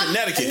coulda moved to I'm-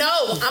 Connecticut. No,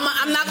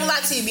 I'm not gonna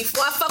lie to you.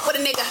 Before I fuck with a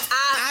nigga,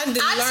 I done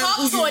learned talk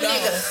who to you a know.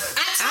 nigga.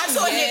 I talk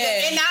to a Yeah.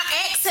 nigga, and I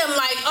ask him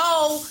like,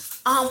 oh.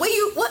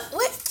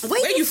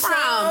 Where you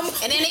from?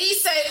 And then he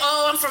say,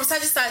 "Oh, I'm from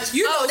such and such."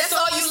 You know, that's so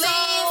all you and live.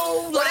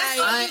 so, Well, that's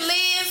all like- you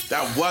live.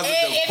 That wasn't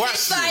And the if question.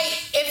 it's like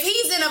if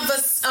he's in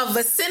a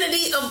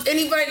vicinity of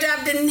anybody that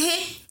I didn't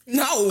hit,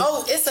 No.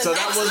 oh, it's a So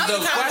that was the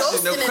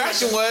question. The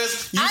question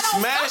was, you I don't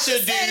smash fuck a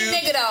the dude. same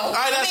nigga, though. All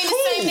right, I that's mean, the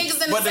same cool. niggas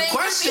in the But the same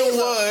question group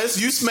either. was,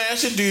 you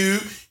smash a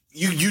dude.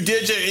 You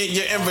did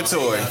your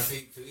inventory.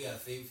 We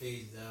got fake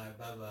pages. All right,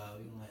 bye bye.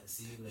 We gonna have to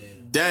see you later.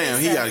 Damn,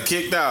 he got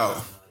kicked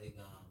out. They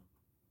gone.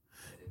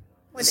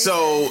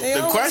 So They the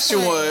always question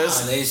play.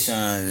 was, They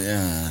trying,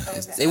 yeah.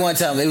 They one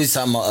time they was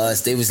talking about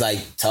us. They was like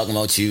talking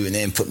about you, and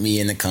then put me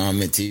in the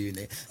comment too.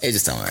 They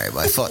just talking about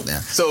everybody. Fuck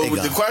them. so They the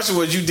gone. question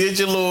was, you did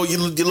your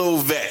little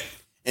vet,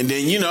 and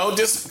then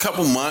just a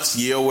couple months,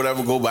 year or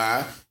whatever go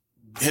by,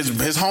 his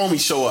homie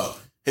show up.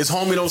 His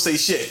homie don't say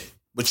shit,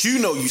 but you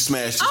know you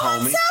smashed his Oh,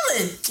 I'm homie.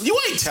 telling. You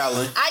ain't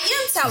telling. I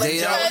am telling. They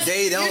don't- because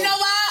they don't. You know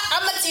why?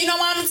 You know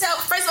why I'm gonna tell?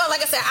 First of all,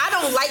 like I said, I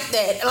don't like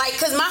that. Like,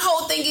 cause my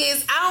whole thing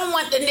is I don't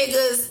want the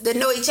niggas to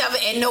know each other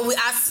and know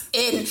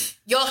and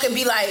y'all can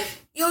be like,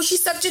 yo, she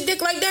sucked your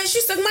dick like that. She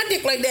sucked my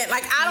dick like that.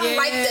 Like, I don't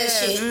like that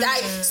shit.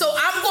 Like, so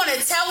I'm gonna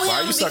tell him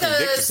Why you sucking dick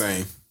the because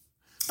same?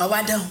 oh,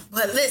 I don't.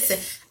 But listen,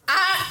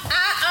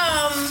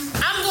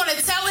 I'm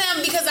gonna tell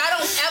him because I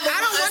don't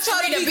want want y'all us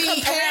to three be around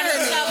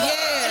comparing. each other.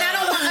 Yeah. And I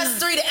don't want us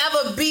three to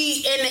ever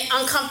be in an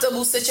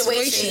uncomfortable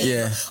situation.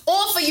 Yeah.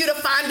 Or for you to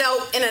find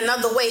out in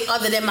another way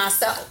other than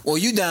myself. Well,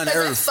 you down to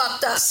 'Cause earth. that's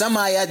fucked up.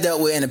 Somebody I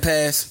dealt with in the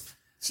past.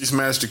 She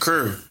smashed the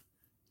crew.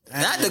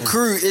 Not the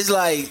crew. It's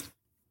like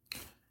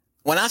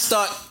when I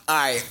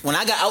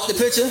got out the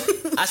picture,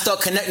 I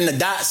start connecting the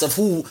dots of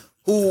who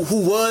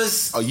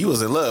was. Oh, you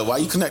was in love. Why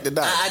you connected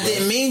that? I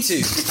didn't mean to.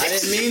 It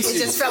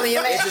just fell in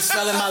your It lap. just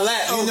fell in my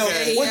lap. You know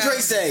Okay. what Drake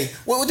say?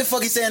 What the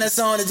fuck he say in that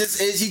song?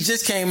 He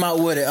just came out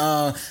with it.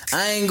 I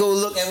ain't go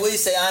look and what he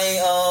say? I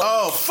ain't.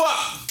 Oh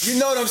fuck! You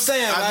know what I'm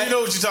saying? I Right? do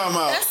know what you're talking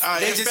about.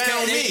 They It just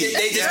found came. me.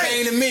 They just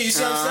came to me. You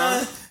see what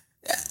I'm saying?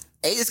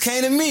 They just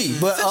came to me.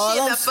 But So all she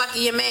I'm ended up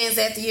fucking your mans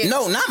after you.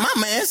 no, not my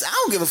man's. I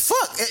don't give a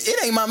fuck.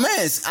 It ain't my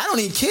man's. I don't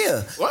even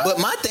care. What? But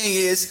my thing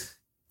is,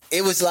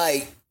 it was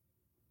like,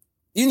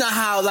 you know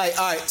how like,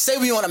 all right, say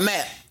we on a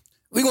map.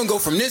 We gonna go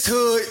from this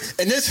hood,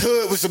 and this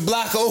hood was a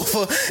block over,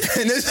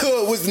 and this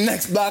hood was the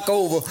next block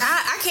over.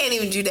 I can't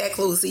even do that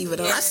close either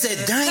though. I said,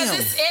 damn.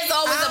 Because it's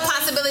always a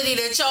possibility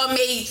that y'all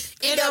may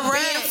end up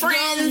being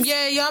friends.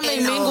 Y'all may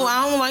and, mingle.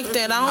 I don't like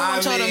that. I don't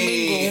want y'all to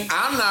mingle.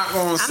 I'm not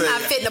gonna I'm say.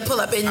 not fitting to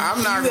pull up in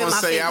I'm not you gonna in my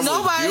say face. I would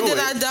Nobody do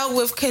that it. I dealt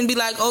with can be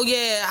like, oh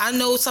yeah, I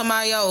know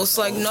somebody else.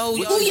 Like, no,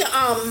 Who you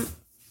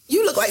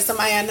you look like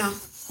somebody I know.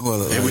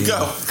 Well, Here we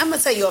go. I'm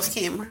gonna tell you off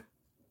camera.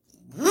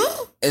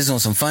 It's on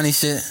some funny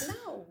shit. No.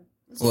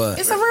 What?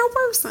 It's a real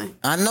person.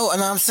 I know,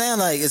 and I'm saying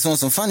like it's on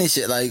some funny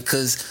shit, like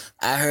because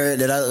I heard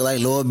that I look like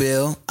Lor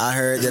Bill. I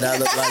heard that I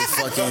look like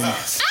fucking. I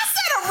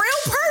said a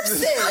real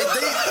person.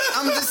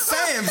 I'm just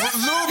saying,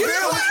 Lil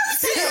Bill.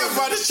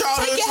 About his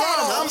childhood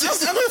trauma.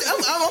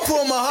 I'm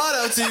pulling my heart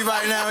out to you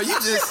right now. You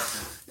just.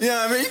 You know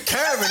what I mean? You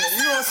carrying it.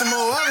 You want some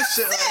more other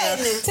shit right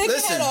now. Take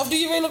your head off. Do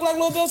you really look like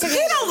Lil Bill? Take He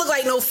your head don't look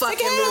like no fucking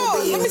Take your head little off.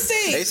 baby. Let me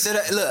see. They said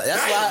that. Look,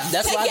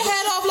 that's Take why. your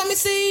head off. Let me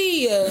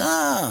see.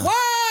 Nah.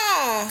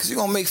 Why? Cause you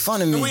gonna make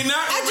fun of me. We not.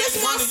 I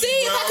just want to see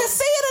if I can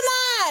see it or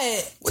not.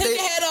 Take your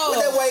head off.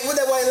 What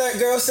that white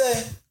girl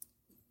say?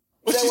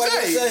 What that she white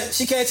girl say?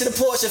 She came to the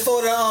porch and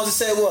folded her arms and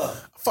said what?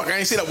 Fuck, I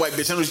ain't see that white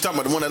bitch. I know what you're talking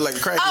about. The one that like the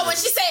crack. Oh, when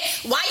she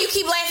said, "Why you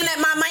keep laughing at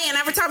my man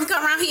every time we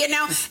come around here?"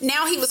 Now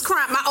he was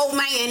crying. My old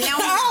man. Now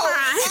he's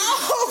crying.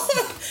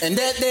 And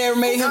that there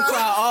made him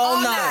cry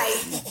all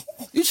night.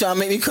 You trying to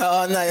make me cry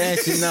all night,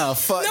 ain't you? No,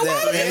 fuck No,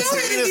 that. why Man. you go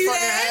ahead and do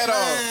that?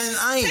 Man,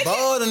 I ain't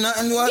bald or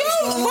nothing. What's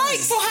going on? Right,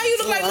 so how you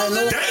look like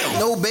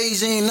No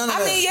Beijing, none of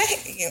that. I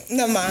mean,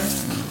 never mind.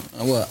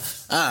 What?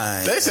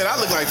 Alright. They said I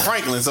look like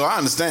Franklin, so I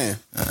understand.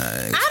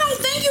 I don't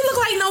think you look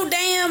like no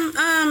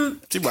damn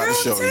She about to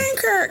show you.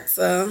 Kirk,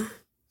 so.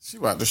 She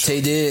about to show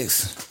Tay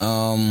Diggs.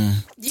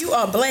 You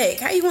are black.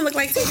 How you gonna look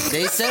like Tay Diggs?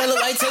 They said I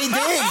look like Tay Diggs,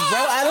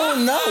 bro. I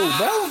don't know,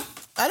 bro.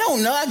 I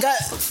don't know.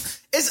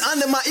 It's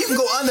under my. You can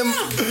go under. Who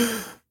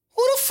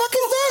the fuck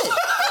is that?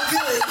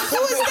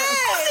 Who is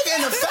that? Nigga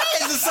in the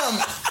feds or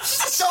something. She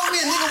just showed me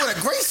a nigga with a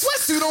gray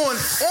sweatsuit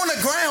on the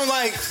ground.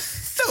 Like,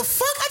 the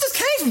fuck? I just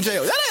came from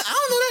jail. I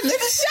don't know that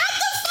nigga. Shut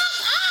the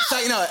fuck up! So,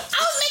 you know, I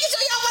was making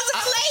sure y'all wasn't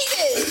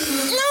related.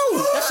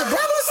 no, that's your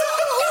brother or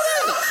something. Who is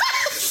that?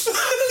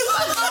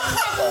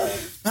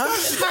 Huh?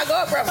 It's my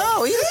god brother.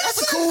 Oh, that's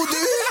a cool dude.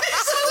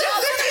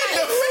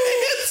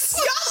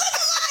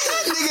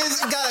 That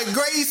nigga's got a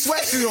gray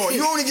sweatsuit on.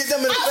 You only get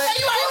them in the back.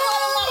 You want me to pull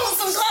him up with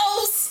some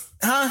clothes?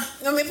 Huh?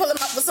 You want me to pull him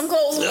up with some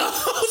clothes? Yeah,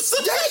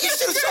 you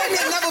should have shown me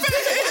another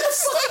picture.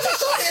 What the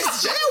fuck? You showed me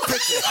his jail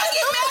picture. I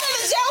get mad at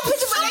the jail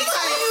picture, but they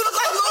tell me you look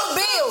like Lil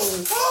Bill.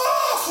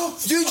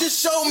 You just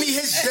showed me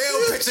his jail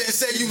picture and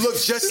said you look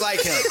just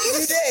like him.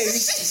 You did.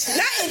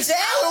 Not in jail.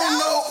 I don't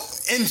know.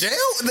 In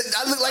jail?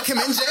 I look like him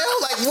in jail?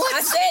 Like what?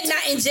 I said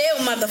not in jail,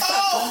 motherfucker.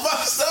 Oh, my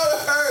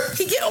stomach hurt.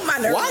 He get on my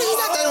nerves. Why do you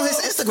got that on his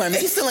Instagram?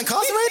 Is he still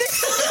incarcerated?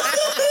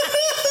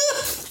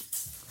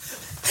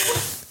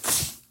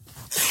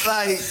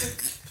 Like,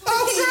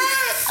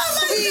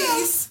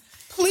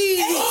 Please.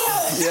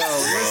 yo,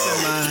 listen,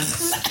 man.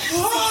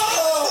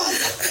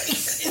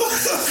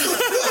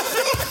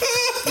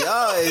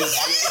 Y'all is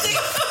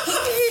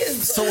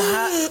so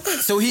hot.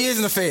 So he is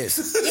in the feds.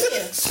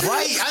 Yeah.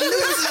 Right? I knew he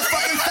was in the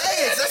fucking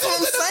feds. That's what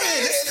I'm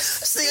saying.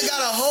 This nigga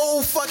got a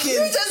whole fucking.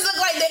 You just look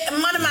like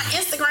one of my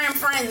Instagram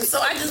friends, so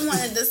I just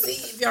wanted to see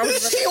if y'all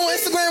was She on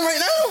Instagram right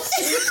now?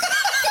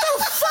 What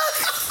the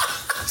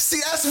fuck?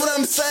 See, that's what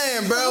I'm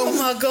saying, bro. Oh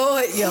my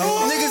god, yo.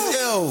 Niggas,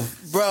 yo,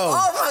 bro.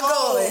 Oh my god.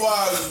 Oh,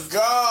 my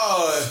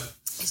God.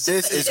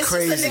 This is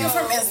crazy. It's just a nigga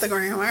from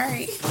Instagram, all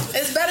right?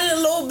 It's better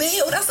than Lil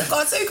Bill. That's a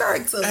cartoon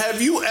character.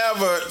 Have you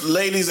ever,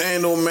 ladies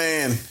and or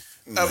man,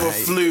 ever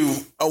flew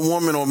a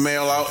woman or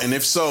male out? And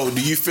if so,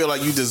 do you feel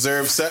like you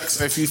deserve sex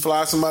if you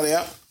fly somebody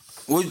out?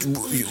 When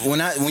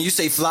you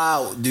say fly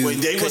out, dude, When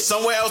they were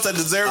somewhere else that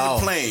deserved the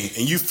plane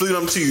and you flew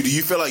them to you, do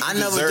you feel like you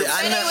deserve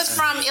I know it was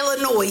from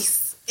Illinois.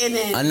 And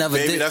then, I never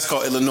Baby, did. that's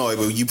called Illinois,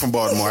 but you from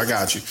Baltimore. I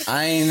got you.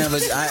 I ain't never.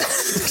 Fuck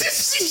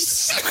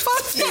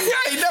you.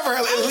 I ain't never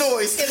heard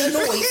Illinois.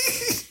 Illinois.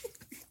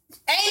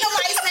 Ain't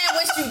nobody saying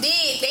what you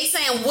did. They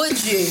saying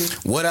would you?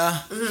 Would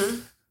I?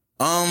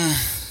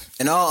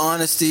 In all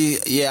honesty,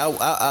 yeah.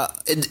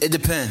 It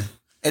depends.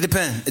 It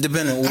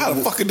depends. How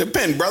the fuck it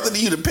depend, brother? Do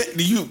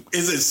you?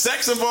 Is it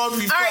sex involved?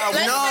 If you All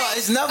right, No,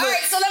 it's never. All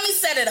right, so let me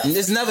set it up.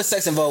 There's never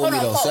sex involved with me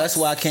though, so that's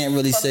why I can't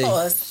really say.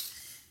 Pause.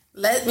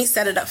 Let me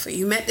set it up for you.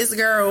 You met this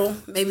girl,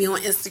 maybe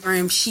on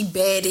Instagram. She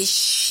bad as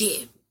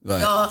shit.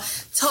 Right. Y'all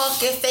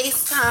talking,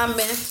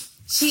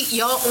 FaceTiming.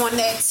 Y'all on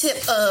that tip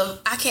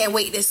of, I can't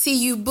wait to see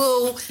you,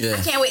 boo. Yeah.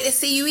 I can't wait to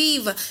see you,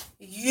 Eva.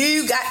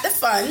 You got the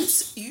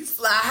funds. You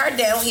fly her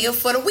down here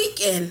for the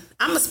weekend.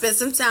 I'm going to spend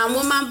some time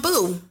with my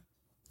boo.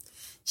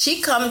 She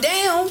come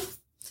down.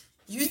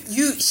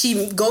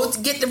 She go to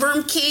get the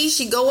room key.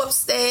 She go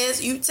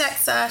upstairs. You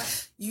text her.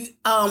 You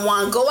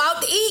want to go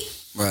out to eat?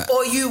 Right.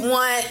 Or you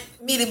want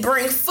me to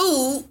bring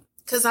food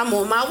because I'm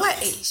on my way?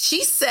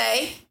 She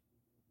say,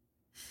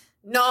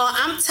 no,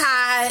 I'm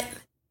tired.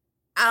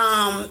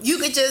 You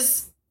could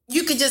just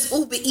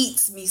Uber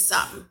Eats me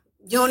something.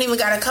 You don't even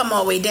gotta come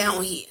all the way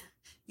down here.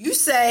 You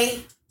say,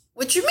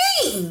 what you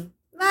mean?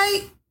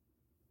 Like,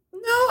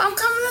 no, I'm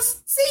coming to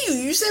see you.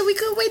 You said we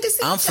could wait to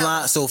see I'm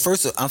flying. So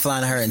first, I'm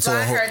flying her into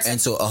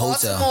a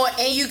hotel. Baltimore,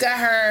 and you got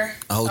her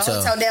A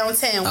hotel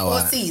downtown for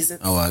a season.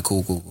 All right,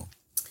 cool.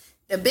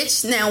 The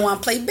bitch now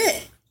want to play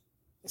bet.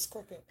 It's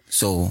crooked.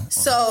 So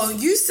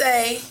you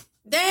say,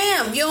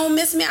 damn, you don't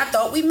miss me. I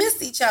thought we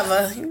missed each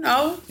other, you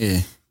know? yeah.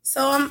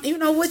 So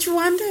what you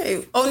want to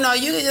do? Oh no,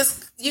 you can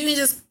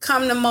just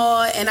come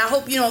tomorrow, and I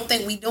hope you don't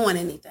think we doing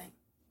anything.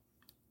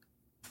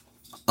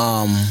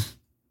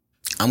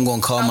 I'm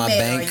gonna call my How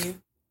mad are bank you?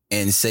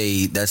 and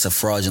say that's a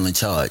fraudulent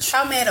charge.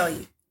 How mad are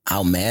you?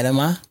 How mad am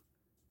I?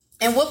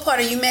 And what part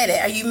are you mad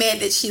at? Are you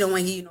mad that she don't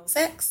want to give you no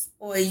sex?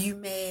 Or are you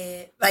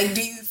mad, like,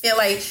 do you feel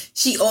like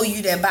she owe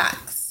you that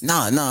box?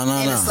 No. And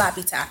a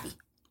sloppy toppy?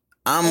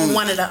 I'm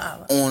One or the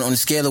other. on a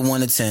scale of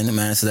 1 to 10. I'm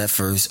answer that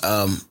first.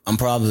 I'm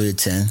probably a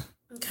 10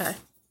 Okay.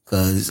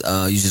 because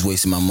you just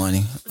wasted my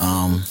money.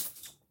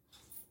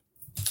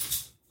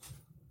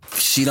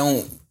 She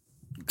don't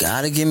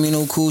gotta give me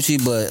no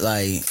coochie, but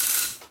like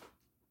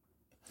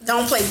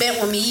Don't play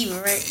bet with me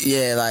either, right?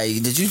 Yeah,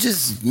 like, did you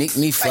just make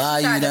me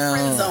fly Like, you down?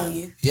 friend zone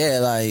you. Yeah,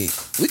 like,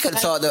 we could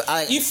have talked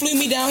to... You flew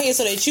me down here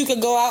so that you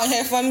could go out and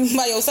have fun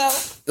by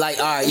yourself? Like,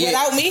 all right, yeah.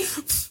 Without me?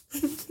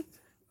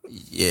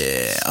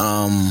 Yeah,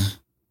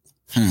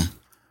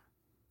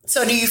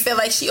 So do you feel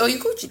like she owe you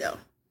coochie, though?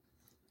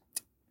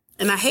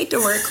 And I hate the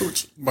word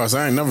coochie. Boss,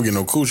 I ain't never get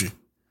no coochie.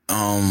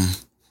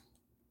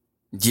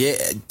 Yeah,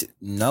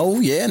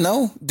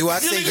 no. Do I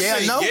say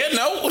yeah, no? Yeah,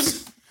 no.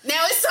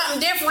 Now, it's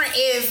something different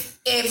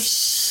if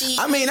she...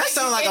 I mean, that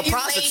sounds like a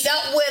prostitute. If you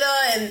played up with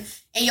her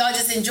and y'all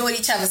just enjoyed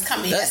each other's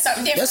company. That's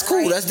something different, That's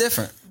cool. right? That's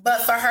different.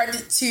 But for her to...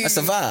 That's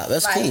a vibe.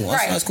 That's like, cool.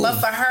 Right. That's cool. But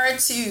for her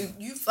to...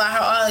 You fly her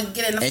all,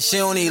 get in the... And she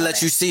don't even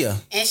let you see her.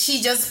 And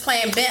she just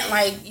playing bent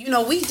like,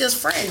 we just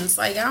friends.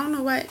 Like, I don't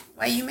know why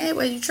you mad?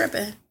 Why you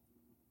tripping?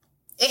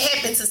 It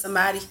happened to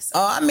somebody. So.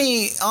 I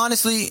mean,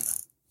 honestly,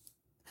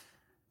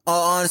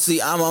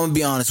 I'm gonna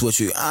be honest with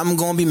you. I'm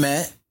gonna be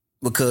mad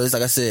because,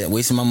 like I said,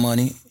 wasting my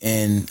money,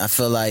 and I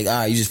feel like, all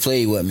right, you just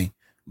played with me,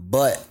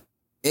 but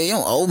yeah, you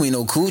don't owe me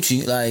no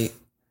coochie, like.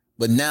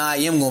 But now I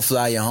am gonna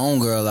fly your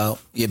homegirl out,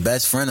 your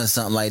best friend or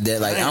something like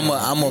that. Like, Damn, you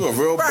a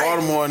real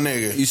Baltimore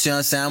nigga. You see what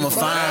I'm saying? I'm a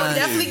fine.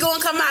 Definitely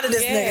gonna come out of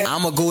this nigga.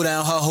 I'm gonna go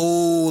down her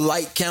whole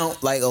like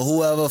count, like, or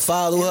whoever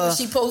follow her.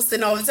 She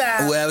posting all the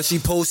time. Whoever she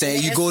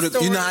posting, you go to,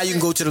 you know how you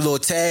can go to the little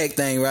tag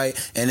thing, right?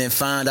 And then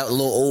find out the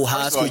little old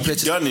high school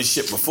pictures. You done this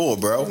shit before,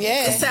 bro.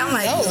 Yeah. It sound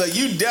like Like,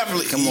 you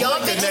definitely come on. y'all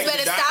bitches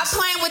better stop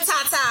playing with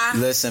Tata.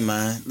 Listen,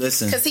 man,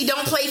 listen. Because he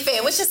don't play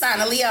fair. What's your sign,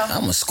 a Leo?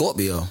 I'm a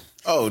Scorpio.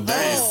 Oh,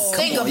 damn.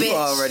 Stinker You bitch.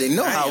 already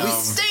know how we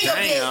Stinker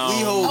bitch.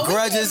 we hold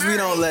grudges. We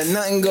don't let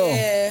nothing go.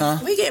 Yeah. Huh?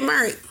 We get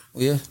married.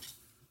 Yeah.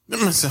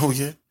 Oh,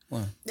 yeah.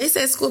 They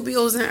said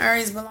Scorpios and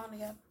Aries belong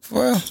together.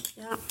 For real.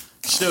 Yeah.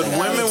 Should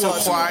women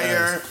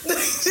require...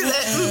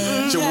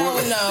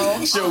 No.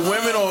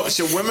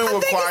 Should women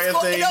require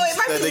Scorpio. things No, it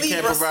might that be they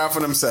can't Libras. provide for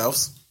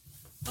themselves?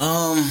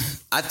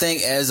 I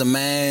think as a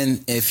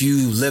man, if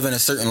you live in a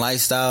certain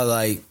lifestyle,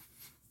 like,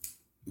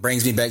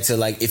 brings me back to,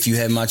 like, if you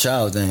had my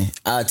child, then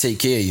I'd take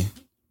care of you.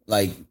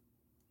 Like,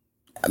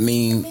 I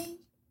mean,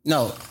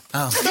 no.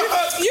 Oh.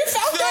 You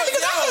felt that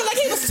because I feel like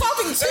he was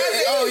talking to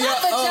you. Oh, yeah.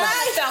 Oh.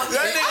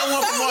 That nigga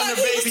want from on the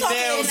baby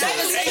down.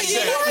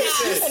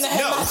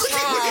 No.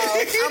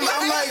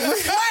 I'm like, One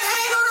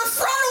hand on the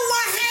front and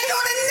one hand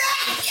on the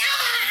neck.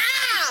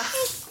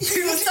 He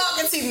was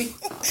talking to me.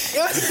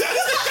 He said,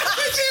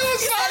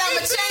 I'm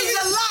going to change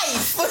your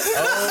life.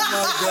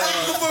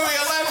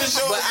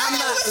 but I'm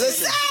not.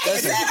 Listen. He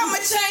said, I'm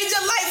going to change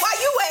your life. Why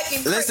you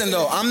acting Listen crazy?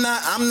 though,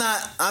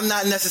 I'm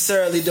not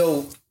necessarily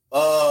though.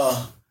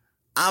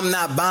 I'm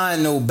not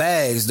buying no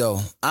bags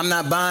though. I'm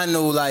not buying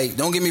no, like.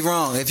 Don't get me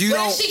wrong. If you What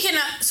don't, if she can?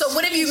 So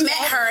what if you met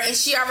her and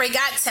she already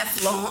got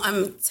Teflon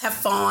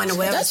or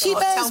whatever? that it's cheap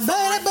called, ass Teflon.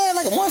 bag, that bag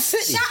like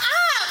 150. Shut up!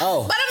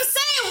 Oh. But I'm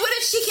saying, what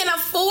if she can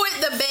afford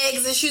the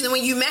bags and shoes? And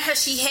when you met her,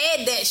 she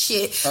had that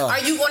shit. Oh. Are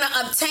you going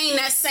to obtain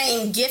that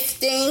same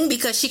gifting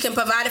because she can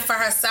provide it for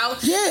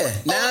herself? Yeah.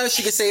 Now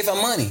she can save her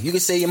money. You can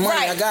save your money.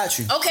 Right. I got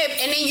you. Okay,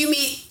 and then you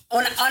meet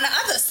on the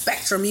other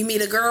spectrum. You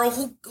meet a girl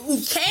who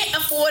can't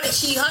afford it.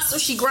 She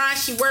hustles, she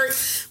grinds, she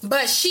works,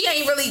 but she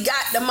ain't really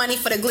got the money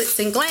for the glitz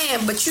and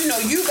glam. But you know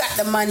you got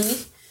the money.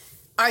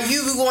 Are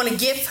you going to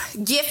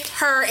gift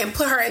her and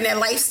put her in that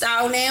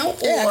lifestyle now? Or?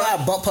 Yeah, I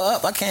gotta bump her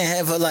up. I can't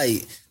have her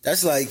like.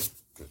 That's like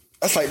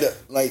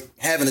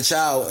having a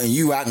child and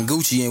you rocking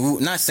Gucci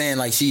and not saying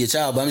like she your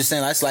child, but I'm just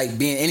saying that's like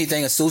being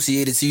anything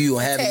associated to you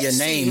or having your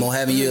name or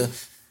having your,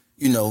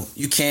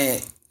 you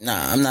can't.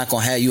 Nah, I'm not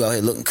gonna have you out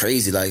here looking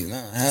crazy. Like,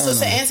 nah, hell So no.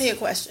 to answer your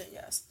question,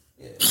 yes.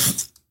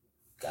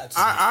 Gotcha.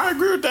 I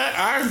agree with that.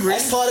 I agree.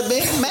 That's part of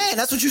being a man.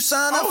 That's what you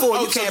signed up for.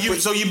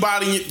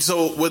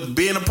 So with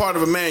being a part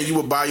of a man, you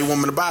would buy your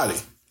woman a body.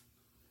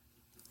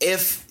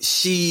 If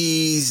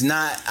she's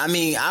not, I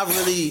mean,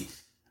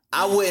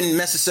 I wouldn't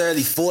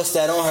necessarily force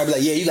that on her. Be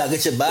like, yeah, you gotta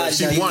get your body. But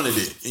she wanted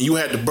it, and you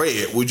had the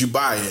bread. Would you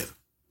buy it?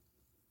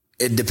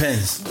 It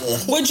depends.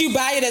 Would you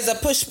buy it as a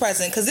push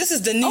present? Because this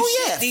is the new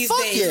shit these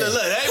days. Yeah.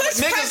 Look, Push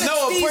niggas presents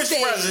know a these push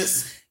days.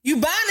 present. You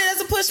buying it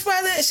as a push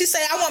present? And she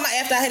say,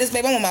 after I had this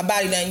baby, I want my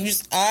body done. You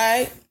just, all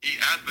right.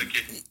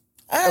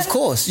 Of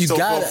course, you So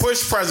gotta. for a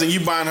push present, you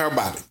buying her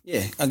body.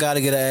 Yeah, I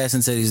gotta get her ass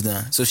and titties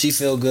done, so she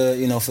feel good.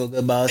 Feel good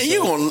about herself. And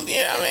you gonna,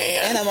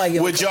 And I might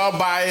give would y'all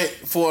buy it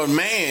for a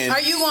man? Are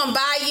you going to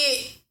buy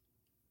it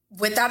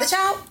without a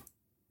child?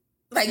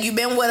 Like you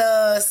been with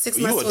a 6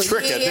 months You a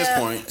trick at this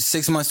point.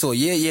 6 months to a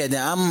year. Yeah,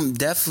 then I'm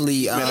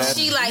definitely.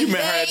 She like, you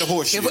met her at the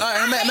horse shit.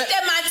 I hate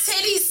that my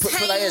titties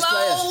hang play this.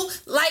 low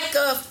like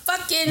a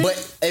fucking.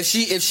 But if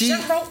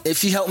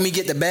she helped me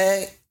get the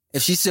bag,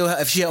 if she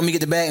helped me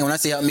get the bag, and when I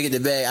say help me get the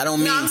bag, I don't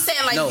mean. No, I'm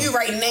saying like you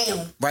right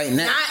now. Right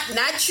now.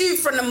 Not you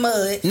from the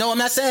mud. No, I'm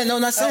not saying. No,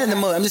 I'm not saying the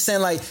mud. I'm just saying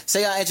like,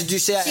 say I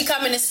introduce. She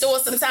come in the store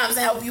sometimes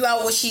to help you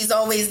out, or she's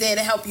always there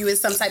to help you in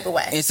some type of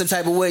way. In some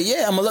type of way,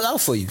 yeah, I'm gonna look out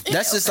for you.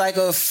 That's just like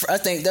I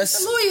think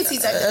that's a loyalty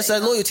type. That's a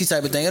loyalty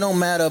type of thing. It don't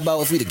matter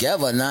about if we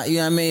together or not. You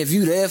know what I mean? If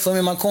you there for me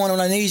in my corner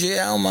when I need you,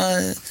 I don't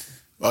mind.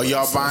 Are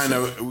y'all buying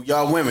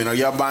y'all women? Are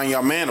y'all buying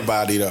y'all man a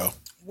body though?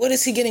 What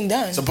is he getting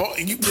done? Suppose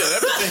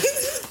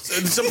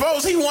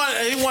he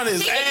want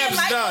his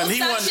abs done. He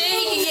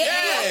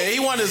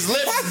want his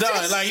lips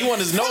done. Like he want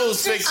his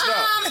nose fixed up.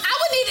 I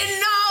would need to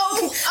know.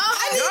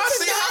 Y'all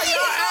see how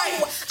y'all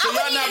act? So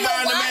y'all not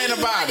buying the man a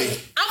body.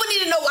 I would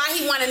need to know why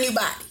he want a new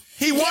body.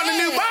 He want a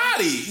new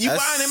body. You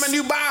buying him a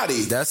new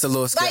body. That's a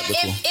little skeptical.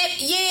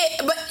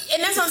 But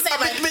and that's what I'm saying.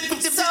 Like,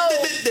 so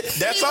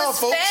that's all,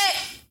 folks.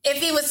 If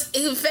he was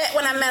fat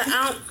when I met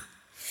him.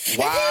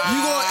 Wow.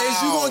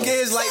 You gonna get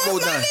his light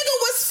bulb done. My nigga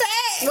was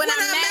fat when I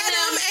met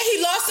him and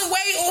he lost some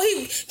weight or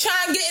he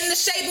trying to get in the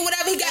shape or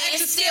whatever. He got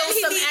extra skin.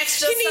 He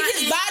need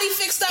his body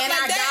fixed up like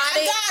that.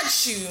 I got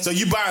you. So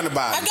you buying the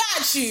body? I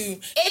got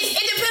you.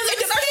 It depends on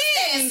the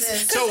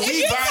circumstances. So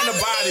we buying the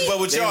body,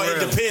 but with y'all,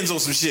 it depends on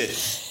some shit.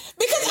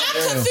 Because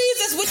I'm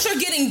confused as what you're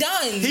getting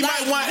done. He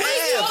might want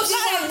abs. He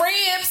want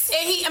ribs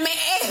and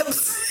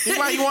abs. He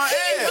might want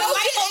abs.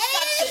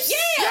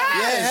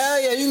 Yeah, hell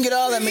yeah, you can get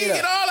all that made up.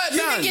 Get all that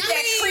done. Get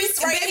that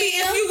crease right baby,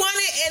 here. if you want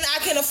it and I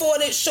can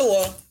afford it,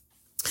 sure.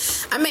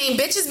 I mean,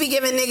 bitches be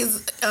giving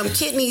niggas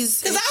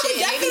kidneys. Because I would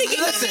definitely give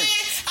my man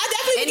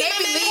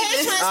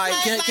hair transplant. All right,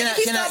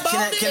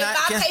 can I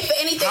pay for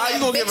anything. How you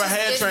gonna give a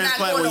hair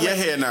transplant when your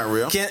hair not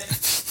real?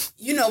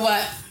 You know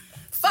what?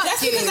 Fuck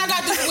That's you. because I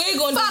got this wig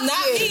on. Does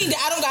not mean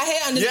that I don't got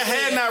hair under your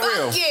hair not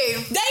real. Fuck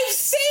you. They've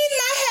seen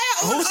my hair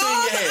on Who's seen all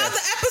your the hair?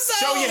 other episodes.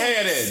 Show your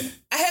hair then.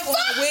 I have on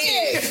a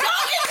wig. It's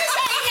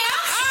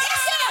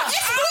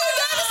glued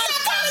down. It's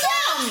not coming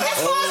down. As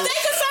far as they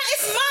concerned,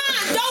 it's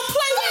mine. Don't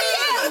play with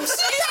me.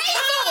 It's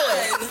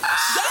mine.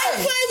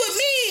 Don't play with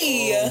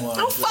me.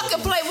 Don't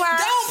fucking play with her.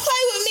 Don't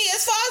play with me.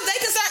 As far as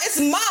they concerned, it's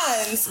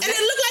mine. And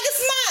it look like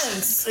it's mine.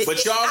 But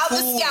y'all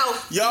cool.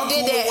 Y'all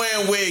cool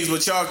wearing wigs,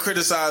 but y'all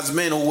criticize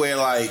men who wear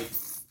like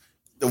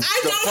I don't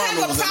have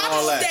a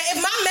problem with that. If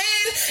my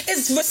man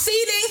is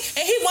receding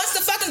and he wants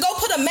to fucking go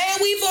put a man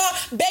weave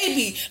on,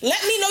 baby,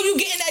 let me know you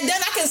getting that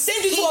done. I can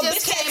send you to a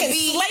bitch that can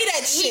slay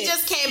that shit. He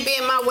just can't be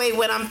in my way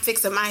when I'm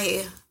fixing my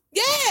hair.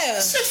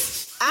 Yeah.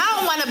 I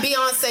don't want to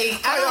Beyonce.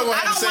 I don't want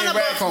to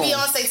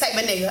Beyonce type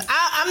of nigga.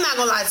 I'm not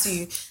gonna lie to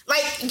you.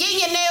 Like getting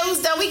your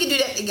nails done, we can do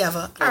that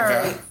together. All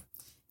right.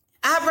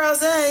 Eyebrows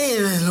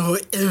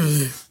done.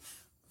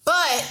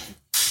 But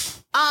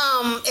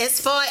as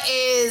far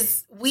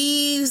as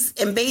weaves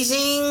and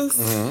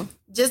Beijings,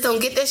 just don't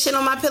get that shit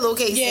on my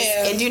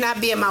pillowcases and do not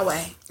be in my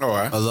way. All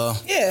right. Hello?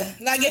 Yeah.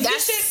 Like if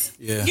this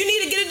shit, you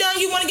need to get it done,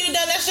 you want to get it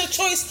done, that's your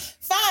choice.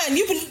 Fine.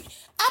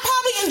 I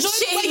probably enjoy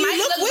the way you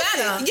look with it.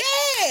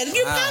 Yeah.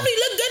 You probably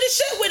look good as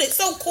shit with it.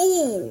 So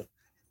cool.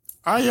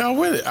 Are y'all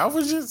with it? I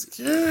was just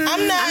curious.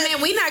 I'm not. I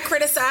mean, we not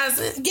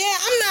criticizing. Yeah,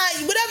 I'm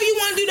not. Whatever you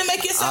want to do to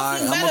make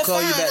yourself look better,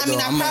 fine. I mean,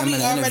 I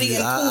probably already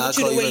am cool with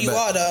you the way you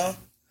are, though.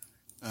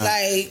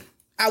 Like,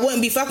 I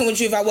wouldn't be fucking with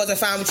you if I wasn't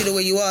fine with you the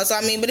way you are. So,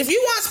 I mean, but if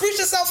you want to spruce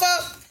yourself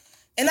up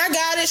and I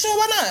got it, sure,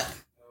 why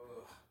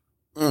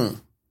not?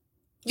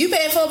 You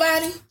paying for a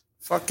body?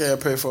 Fuck yeah,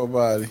 pay for a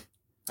body.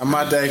 I'm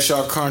about to ask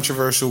y'all a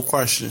controversial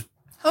question.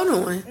 Hold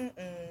on.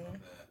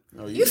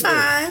 No, you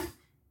fine.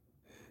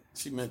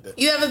 She meant that.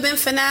 You ever been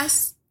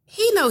finessed?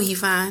 He know he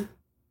fine.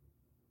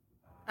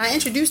 I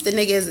introduced the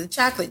nigga as a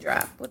chocolate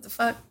drop. What the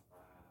fuck?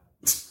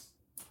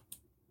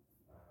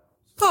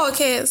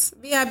 Podcast.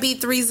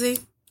 VIB3Z.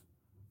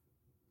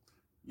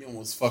 You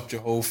almost fucked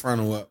your whole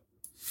frontal up.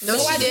 No,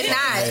 she did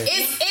not.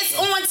 It's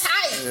on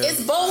tight. Yeah.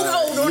 It's bold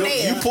hold on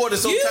there. You poured it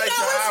so tight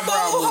your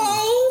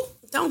eyebrow.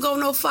 Don't go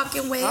no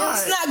fucking way.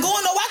 It's not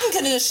going no. I can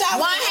cut in the shower.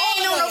 One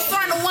hand on the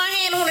front and one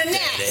hand on the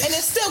neck. And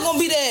it's still going to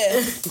be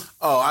there.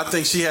 Oh, I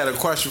think she had a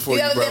question for you,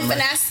 You ever bro, been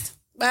finessed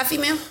by a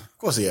female? Of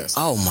course he has.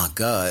 Oh, my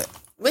God.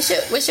 What's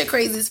your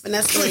craziest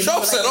finesse story?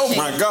 Y'all said, oh,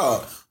 my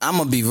God. I'm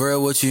going to be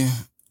real with you.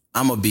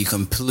 I'm going to be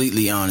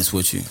completely honest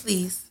with you.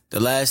 Please. The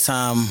last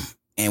time,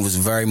 and was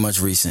very much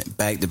recent,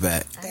 back to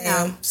back.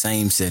 Damn.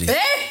 Same city.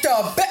 Back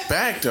to back.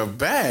 Back to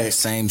back.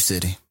 Same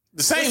city.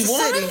 The same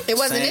one? It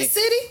wasn't this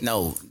city?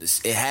 No,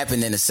 it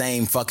happened in the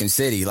same fucking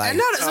city. Like, I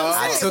know that's what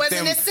I'm saying. It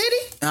wasn't this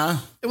city? Huh?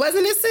 It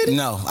wasn't this city?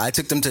 No, I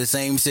took them to the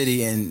same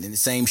city and the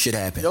same shit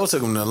happened. Yo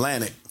took them to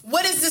Atlantic.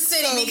 What is the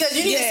city? Because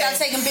you need to start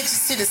taking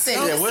bitches to the city.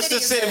 Yeah, what's the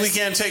city we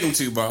can't take them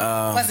to, bro?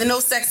 Wasn't no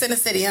sex in the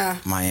city, huh?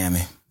 Miami.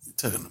 You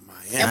took them to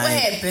Miami. And what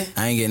happened?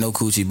 I ain't getting no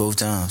coochie both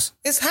times.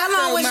 How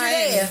long was you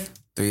there?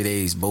 3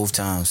 days, both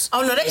times.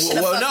 Oh, no, they should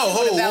have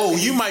Well,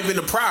 you might be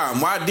the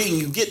prime. Why didn't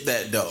you get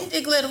that, though? You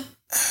dick little.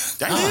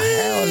 Damn.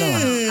 Hell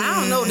no. I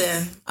don't know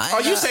then.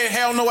 Are you saying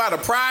hell no out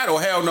of pride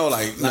or hell no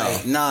like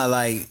no? Nah,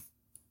 like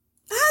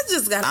I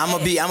just got. I'm a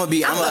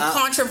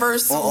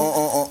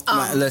controversial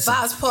listen.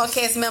 Vibes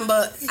podcast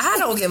member. I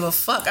don't give a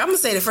fuck. I'm gonna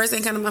say the first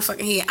thing come to my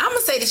fucking head. I'm gonna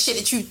say the shit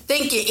that you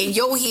thinking in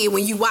your head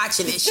when you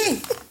watching this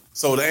shit.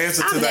 So the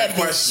answer to that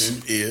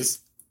question is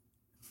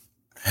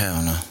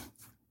hell no.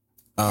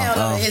 Hell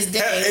no. Is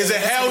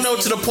it hell no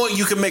to the point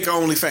you can make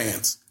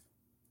OnlyFans?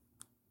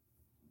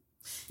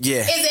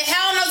 Yeah. Is it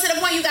hell no to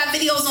the point you got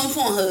videos on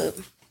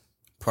Pornhub?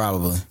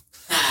 Probably.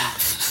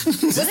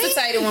 What's the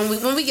title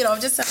when we get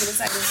off? Just tell me the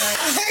title.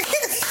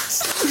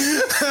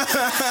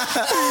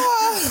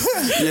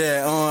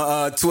 Yeah,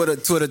 on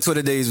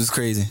Twitter days was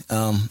crazy.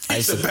 I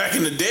used to, back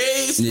in the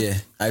days. Yeah,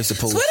 I used to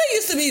post. Twitter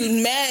used to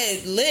be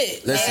mad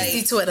lit.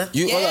 Nasty Twitter.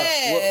 Twitter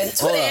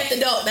after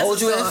dark. That's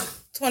what you are.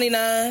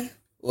 29.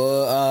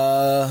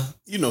 Well,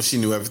 you know she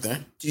knew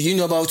everything. You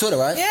know about Twitter,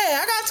 right? Yeah,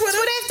 I got Twitter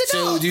after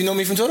dark. So, do you know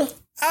me from Twitter?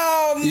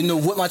 You know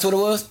what my Twitter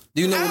was?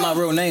 Do you know what my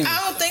real name is? I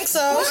don't think so.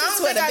 What's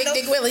your Twitter? Big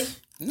Dick Willie?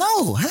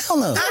 No, hell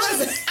no.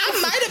 I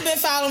might have been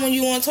following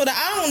you on Twitter.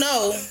 I don't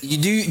know.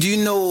 Do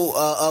you know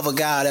of a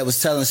guy that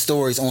was telling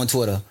stories on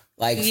Twitter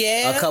like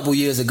a couple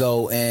years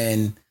ago,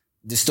 and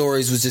the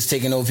stories was just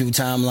taking over people's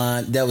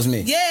timeline? That was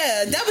me.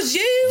 Yeah, that was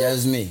you. That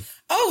was me.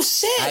 Oh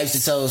shit! I used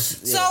to tell.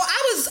 So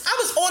I was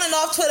on and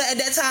off Twitter at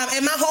that time,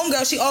 and my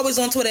homegirl, she always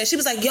on Twitter. She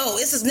was like, "Yo,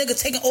 it's this nigga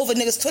taking over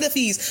niggas' Twitter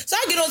feeds." So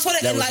I get on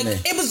Twitter and like,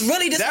 it was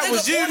really this that nigga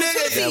was you, on the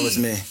Twitter feed. That was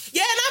me.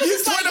 Yeah, and I was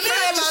just like,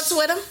 about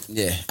Twitter.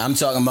 Yeah, I'm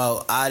talking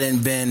about. I done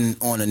been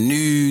on the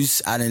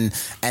news. And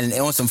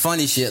on some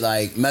funny shit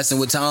like messing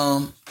with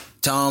Tom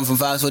from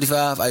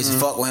 545. I used to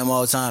fuck with him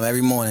all the time.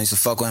 Every morning, I used to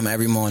fuck with him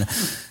every morning.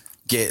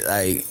 Get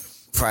like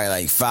probably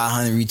like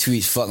 500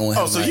 retweets fucking with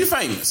him. Oh, so you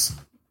famous?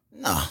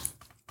 No.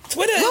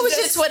 Twitter. What was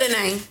your Twitter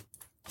name?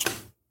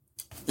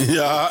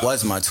 Yeah.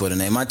 What's my Twitter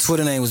name? My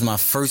Twitter name was my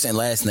first and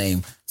last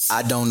name.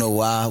 I don't know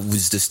why. It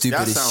was the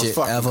stupidest shit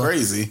fucking ever.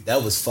 Crazy.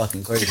 That was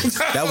fucking crazy.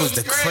 That was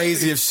the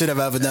craziest shit I've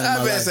ever done in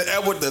my life. Said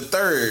Edward the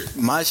Third.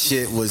 My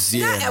shit was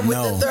Not Edward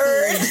the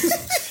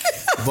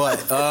Third. But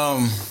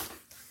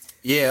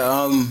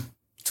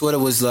Twitter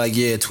was like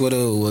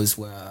Twitter was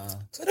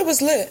Twitter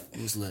was lit.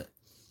 It was lit.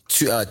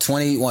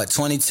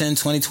 2010,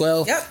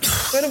 2012? Yep.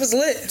 Twitter was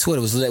lit.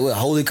 Twitter was lit with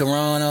Holy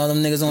Quran, all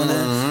them niggas on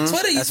there.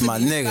 Twitter used That's to my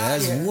be nigga. fire.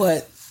 That's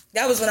what.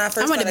 That was when I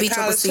first went to started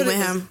college. BCC with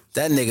him.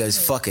 That nigga is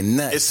fucking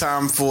nuts. It's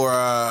time for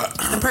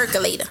The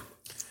percolator.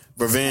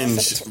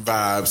 revenge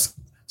vibes.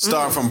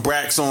 Starting from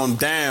Brax on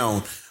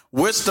down.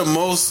 What's the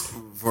most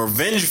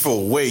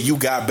revengeful way you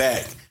got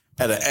back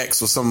at an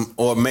ex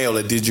or a male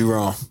that did you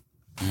wrong?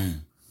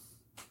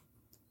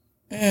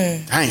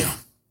 Damn.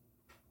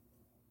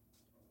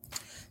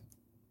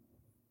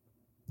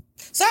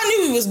 So I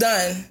knew he was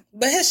done,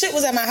 but his shit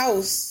was at my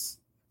house.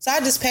 So I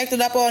just packed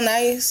it up all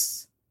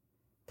nice,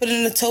 put it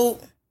in the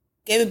tote,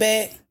 gave it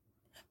back.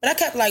 But I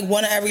kept like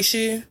one of every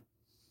shoe.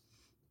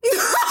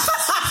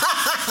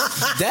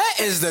 That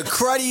is the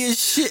cruddiest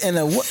shit in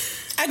the what?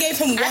 I gave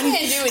him one.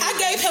 I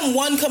gave him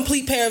one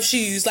complete pair of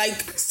shoes, like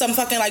some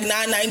fucking like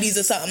 990s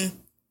or something.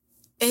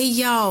 Hey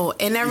yo,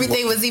 and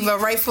everything was either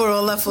right foot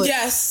or left foot.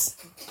 Yes,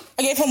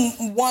 I gave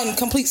him one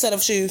complete set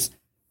of shoes.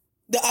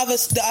 The other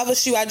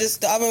shoe, and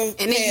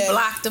then you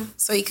blocked him,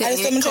 so he couldn't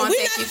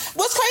contact you.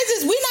 What's crazy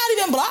is we not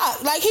even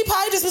blocked. Like he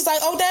probably just was like,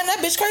 "Oh damn, that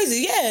bitch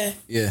crazy."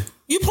 Yeah.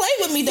 You played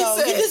with me though.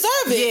 You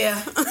deserve it.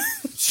 Yeah.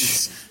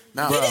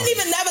 He didn't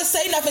even never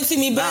say nothing to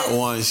me, but not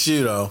one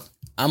shoe though.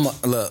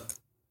 Look.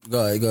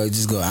 Go ahead,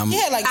 just go. He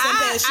had like 10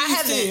 pair of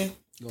shoes too.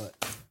 Go ahead.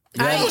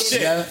 Oh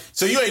shit!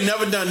 So you ain't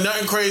never done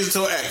nothing crazy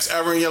to an ex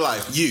ever in your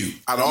life? You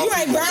out of all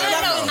people? No,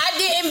 I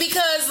didn't,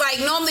 because like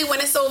normally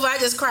when it's over, I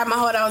just cry my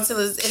heart out until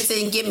it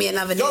didn't give me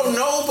another. Don't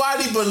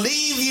nobody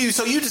believe you,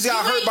 so you just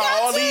got hurt by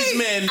all these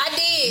men. I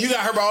did. You got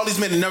hurt by all these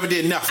men and never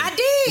did nothing. I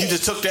did. You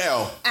just took the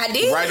L. I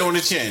did. Right on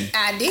the chin.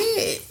 I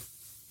did.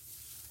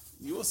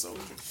 You a soldier.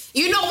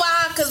 You know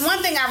why? Because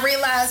one thing I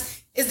realized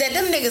is that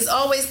them niggas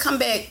always come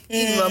back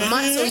either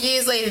months or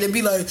years later to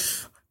be like,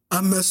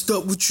 I messed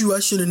up with you.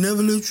 I should have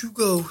never let you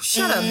go.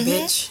 Shut up,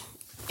 bitch.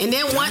 And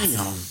then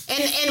once,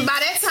 and by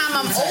that time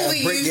I'm over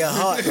you. Break your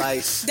heart,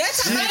 like that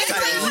time.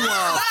 You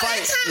want to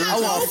fight? I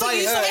want to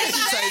fight her. If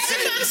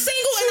I'm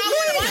single and I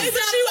want to play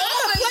with you, I'm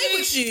gonna play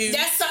with you.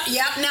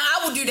 Now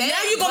I will do that.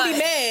 Now you gonna be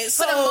mad.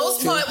 For the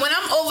most part, when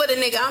I'm over the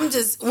nigga, I'm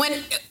just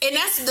and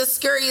that's the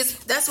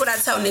scariest. That's what I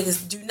tell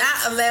niggas: do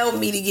not allow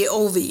me to get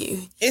over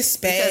you. It's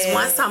bad because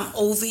once I'm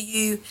over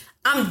you,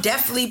 I'm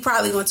definitely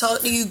probably gonna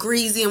talk to you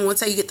greasy and gonna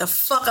tell you get the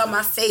fuck out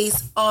my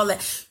face, all that.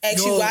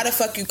 Ask you why the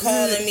fuck you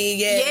calling me?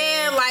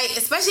 Yeah, like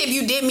especially if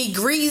you did me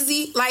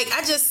greasy. Like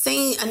I just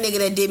seen a nigga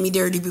that did me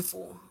dirty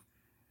before,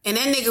 and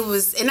that nigga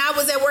was, and I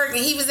was at work and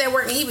he was at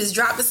work and he was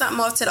dropping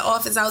something off to the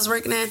office I was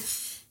working at,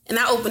 and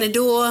I opened the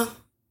door,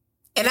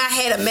 and I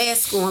had a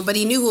mask on, but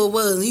he knew who it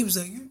was, and he was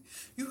like,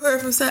 "You heard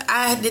from something?"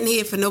 I didn't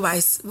hear from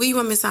nobody. What you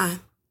want me to sign?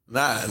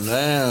 Nah,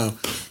 damn.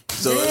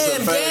 So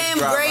damn,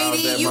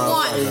 Grady, you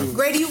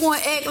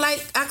want to act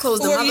like I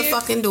closed the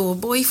motherfucking door.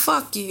 Boy,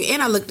 fuck you.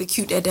 And I looked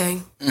cute that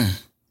day.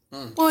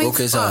 Boy,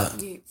 fuck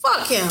you.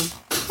 Fuck him.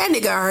 That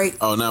nigga alright.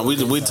 Oh, now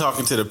we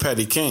talking to the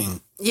petty king.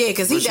 Yeah,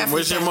 because he definitely...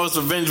 What's your most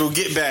revengeful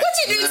get back? What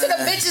you do to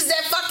the bitches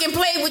that fucking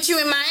played with you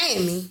in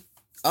Miami?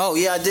 Oh,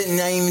 yeah, I didn't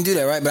even do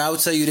that, right? But I will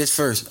tell you this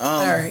first.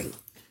 Alright.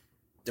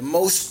 The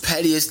most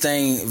pettiest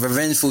thing,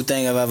 revengeful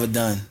thing I've ever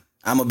done.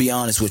 I'm going to be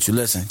honest with you.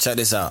 Listen, check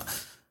this out.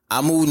 I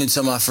moved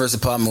into my first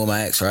apartment with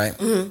my ex, right?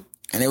 Mm-hmm.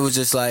 And it was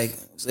just like,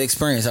 it was an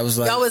experience. I was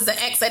like... Y'all was the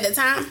ex at the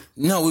time?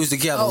 No, we was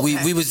together.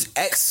 Okay. We was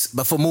ex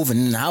before moving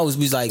in the house.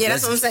 We was like, yeah,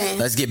 that's what I'm saying.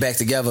 Let's get back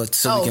together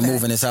so we can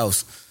move in this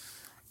house.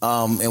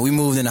 And we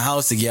moved in the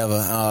house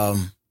together.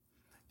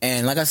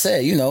 And like I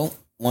said,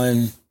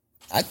 when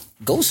I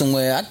go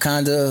somewhere, I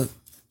kind of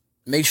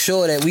make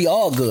sure that we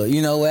all good,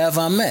 you know,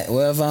 wherever I'm at,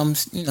 wherever I'm,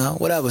 you know,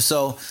 whatever.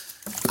 So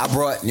I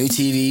brought new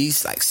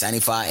TVs, like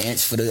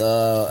 75-inch for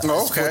the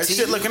okay,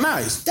 shit looking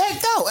nice. That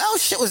dope. Oh,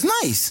 shit was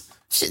nice.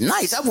 Shit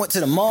nice. I went to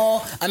the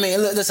mall. I mean,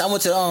 listen, I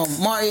went to the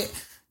market.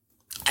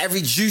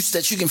 Every juice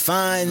that you can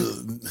find.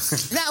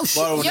 Now,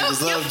 shit.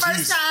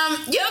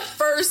 Your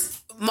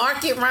first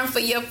market run for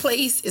your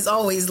place is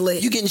always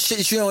lit. You getting shit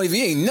that you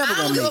ain't never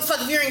gonna I don't give a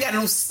fuck if you ain't got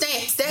no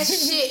stamps. That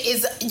shit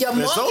is your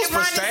market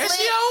run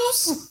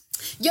is lit.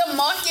 Your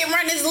market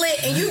run is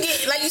lit, and you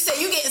get, like you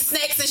said, you getting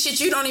snacks and shit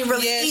you don't even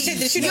really eat.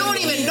 You don't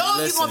even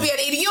know if you're gonna be able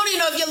to eat it. You don't even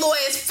know if your little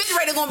ass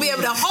refrigerator gonna be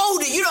able to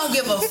hold it. You don't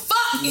give a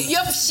fuck.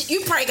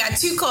 You probably got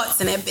 2 carts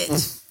in that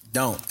bitch.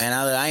 Don't. And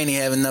I ain't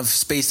even have enough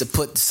space to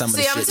put some of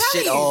the shit.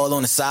 Shit you. all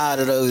on the side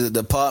of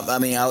the pub. I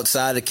mean,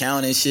 outside the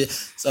counter and shit.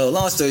 So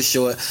long story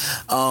short,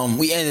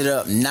 we ended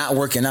up not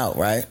working out,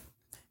 right?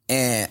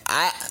 And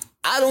I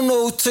don't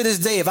know to this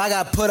day if I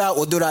got put out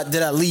or did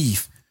I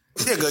leave.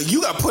 Nigga,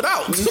 you got put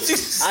out. I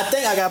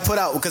think I got put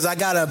out because I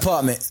got an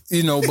apartment,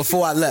 you know,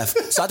 before I left.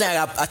 So I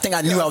think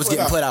I knew I was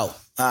getting put out.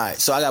 All right,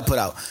 so I got put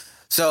out.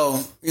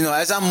 So, you know,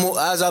 as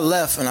I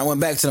left and I went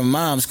back to the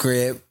mom's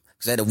crib,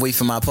 because I had to wait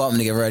for my apartment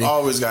to get ready.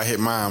 Always got hit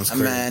mom's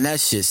crib. Man, that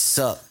shit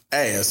sucked.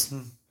 Ass.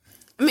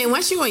 I mean,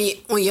 once you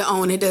on your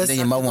own, it does. Then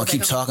your mother want to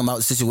keep talking about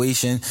the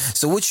situation.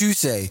 So what you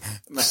say?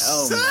 Like,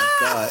 oh my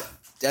God.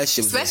 That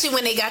shit was especially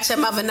when they got your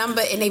mother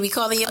number and they be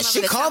calling your mother.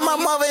 She called my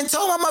mother and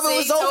told my mother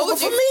it was over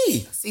for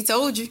me. She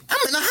told you.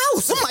 I'm in the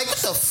house. I'm like, what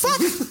the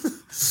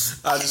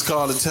fuck? I just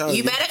called to tell you.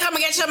 You better come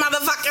and get your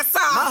motherfucking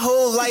son. My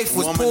whole life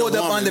was poured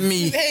up under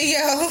me. Hey,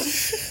 yo.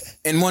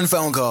 In one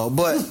phone call.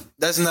 But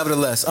that's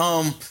nevertheless.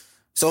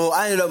 So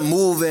I ended up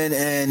moving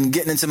and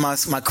getting into my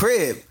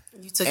crib.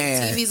 You took the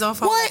TVs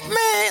off. What,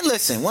 man?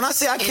 Listen, when I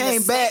say I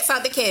came back,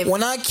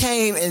 when I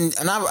came and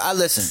I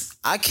listen,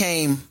 I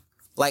came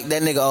like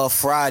that nigga off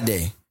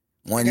Friday.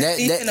 When that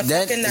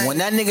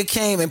nigga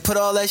came and put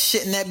all that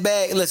shit in that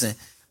bag, listen,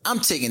 I'm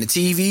taking the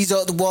TVs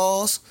out the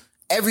walls.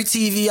 Every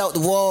TV out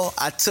the wall,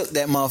 I took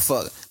that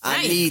motherfucker.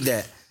 I need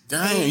that.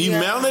 Damn, you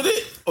mounted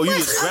it? Or you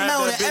just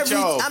grabbed that bitch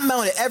off? I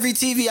mounted every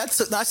TV. Imagine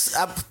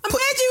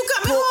you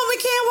coming home and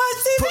can't watch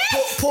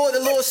TV. Pour the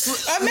little...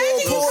 Imagine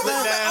you coming home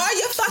and all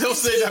your fucking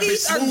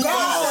TVs are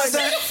gone.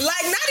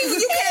 Like, not even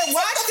you can't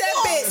watch that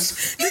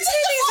bitch. The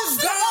TVs is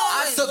gone.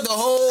 I took the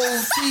whole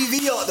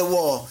TV out the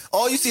wall.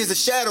 All you see is the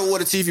shadow where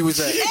the TV was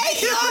at.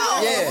 Hey, yo!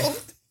 Yeah.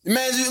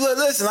 Man,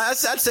 listen, I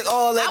took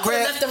all that. I would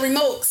have left the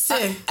remotes.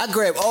 I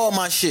grabbed all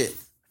my shit.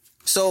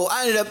 So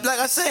I ended up, like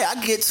I said, I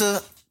get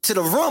to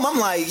the room. I'm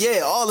like,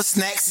 yeah, all the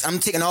snacks. I'm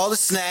taking all the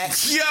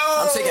snacks. Yo!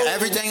 I'm taking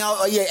everything out.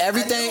 Oh, yeah,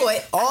 everything.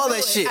 All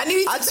that shit.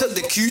 I took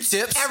the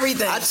Q-tips.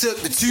 Everything. I took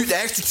the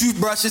extra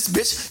toothbrushes.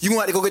 Bitch, you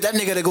want to go get that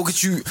nigga to go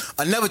get you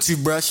another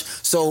toothbrush.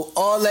 So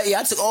all that,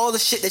 I took all the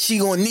shit that she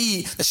gonna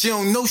need that she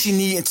don't know she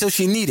need until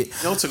she need it.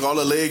 You don't took all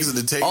the legs of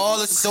the table. All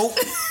the soap.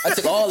 I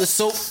took all the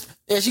soap.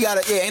 Yeah, she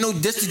got ain't no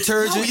dish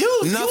detergent. No,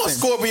 you nothing. a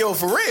Scorpio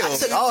for real. I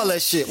took all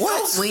that shit.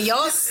 What? When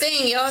y'all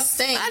sting.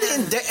 I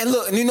didn't. And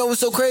look, and you know what's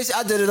so crazy?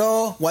 I did it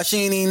all. Why she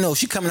ain't even know?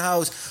 She come in the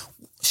house.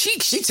 She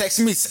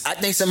texted me. I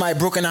think somebody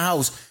broke in the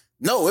house.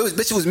 No, it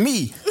was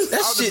me.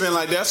 That I would have been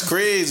like, that's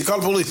crazy. Call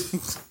the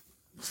police.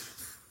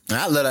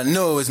 I let her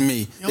know it was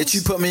me. That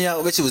you put me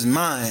out, bitch, it was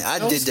mine. I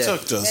did that.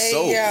 Took the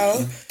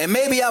soap. And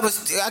maybe I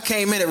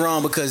came in it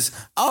wrong because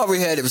I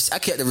already I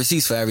kept the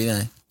receipts for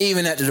everything.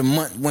 Even after the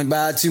month went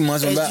by, 2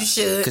 months went by. You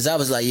should. Because I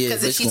was like, yeah.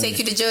 Because if she take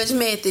you to Judge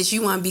Mathis,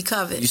 you want to be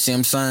covered. You see what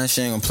I'm saying?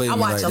 She ain't going to play with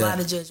me like that. I watch a lot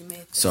of Judge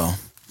Mathis. So.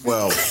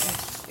 Well,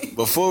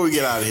 before we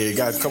get out of here,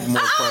 got a couple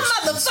more questions.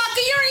 Motherfucker,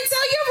 you ain't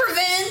tell your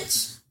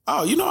revenge.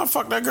 Oh, you know I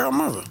fucked that girl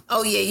mother.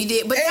 Oh, yeah, you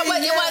did. But it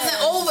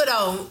wasn't over,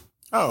 though.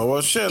 Oh,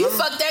 well, shit. You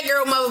fucked that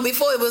girl mother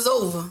before it was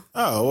over.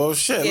 Oh, well,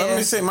 shit. Yeah. Let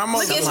me see. My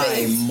mother.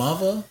 My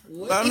mother?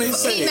 Let me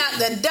see. He knocked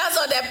the dust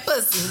on that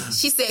pussy.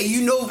 She said,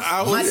 you know,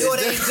 my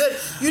daughter ain't good.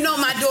 You know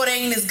my daughter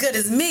ain't as good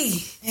as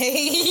me.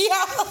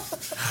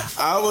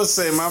 I would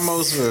say my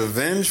most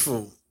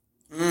revengeful.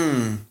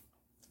 You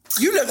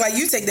look like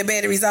you take the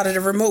batteries out of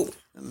the remote.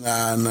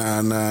 Nah.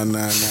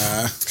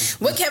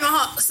 What Kevin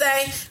Hart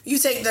say? You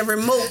take the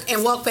remote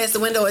and walk past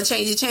the window and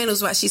change the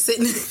channels while she's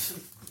sitting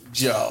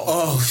Joe.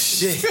 Oh,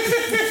 shit.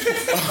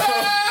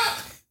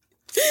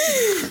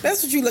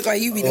 That's what you look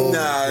like you be doing.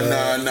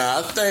 Nah.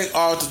 I think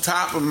off the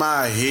top of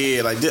my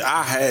head, like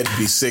I had to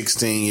be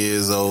 16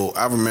 years old.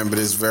 I remember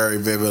this very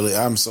vividly.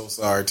 I'm so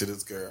sorry to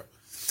this girl.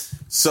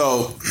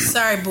 So.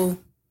 Sorry, boo.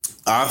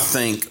 I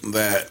think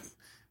that,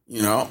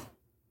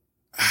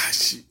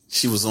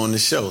 she was on the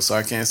show, so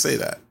I can't say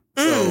that.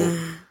 So.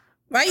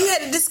 Why you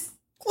had to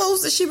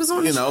disclose that she was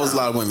on the show? It was a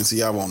lot of women, so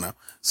y'all won't know.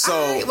 So,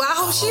 right, well, I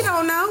hope she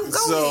don't know.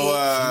 Go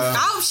ahead.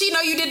 I hope she know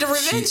you did the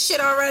revenge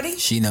shit already.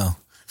 She know.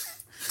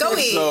 Go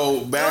ahead.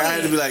 So back, I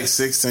had to be like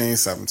 16,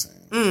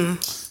 17.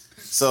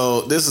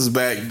 So this is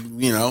back,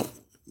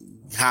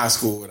 high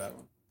school, whatever.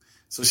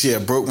 So she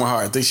had broke my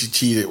heart. I think she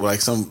cheated with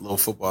like some little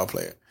football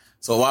player.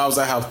 So while I was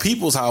at her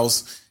people's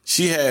house,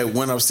 she had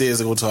went upstairs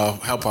to go to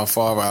help her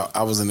father out.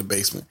 I was in the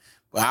basement.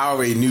 But I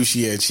already knew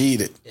she had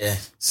cheated. Yeah.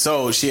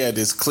 So she had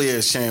this clear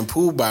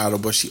shampoo bottle,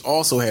 but she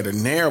also had a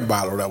Nair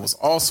bottle that was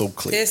also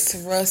clear.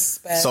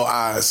 Disrespect. So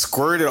I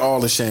squirted all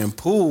the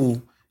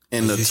shampoo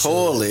in the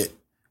toilet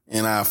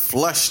and I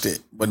flushed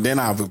it, but then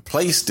I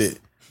replaced it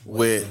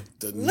with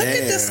the Nair. Look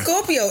at the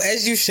Scorpio,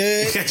 as you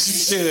should.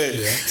 As you should.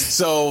 Yeah.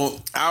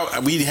 So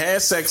we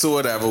had sex or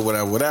whatever.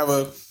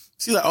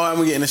 She's like, oh, I'm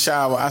gonna get in the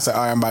shower. I said,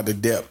 all right, I'm about to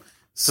dip.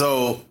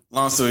 So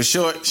long story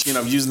short, she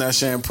ended up using that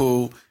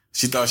shampoo.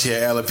 She thought she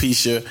had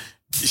alopecia.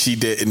 She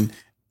didn't.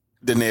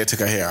 The Nair took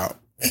her hair out.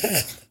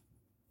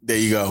 There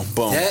you go.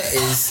 Boom.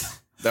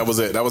 That was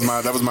it. That was my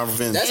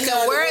revenge. In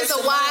the words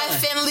of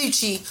Wyatt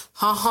Finlucci,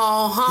 ha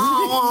ha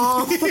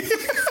ha.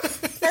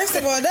 First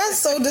of all, that's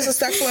so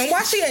disrespectful. And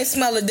why she ain't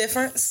smell a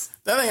difference?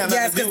 That ain't got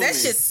nothing to do with that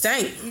shit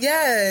stink.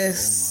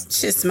 Yes.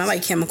 Shit smell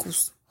like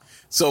chemicals.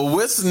 So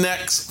what's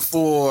next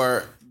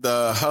for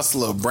the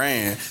Hustler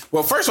brand?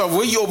 Well, first off,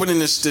 where you opening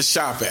this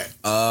shop at?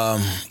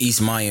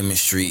 East Miami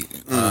Street,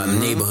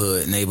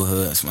 neighborhood.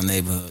 It's my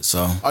neighborhood.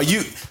 So,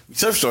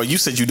 first of all, you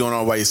said you're doing it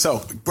all by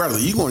yourself, brother.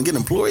 You going to get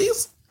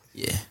employees?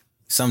 Yeah,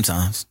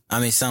 sometimes. I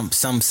mean,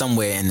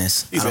 somewhere in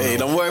this. He said, "Hey,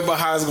 don't worry about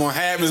how it's going to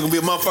happen. It's going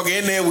to be a motherfucker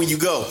in there when you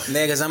go."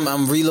 Yeah, because I'm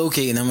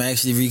relocating. I'm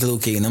actually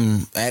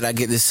relocating. I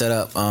get this set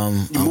up.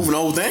 You moving the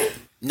whole thing?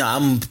 No,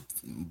 I'm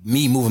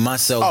moving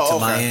myself to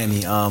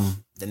Miami.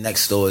 The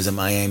next store is in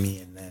Miami,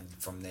 and then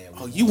from there.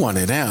 Oh, you want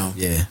it down?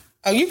 Yeah.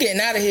 Oh, you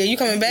getting out of here? You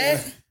coming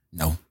back?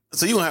 No.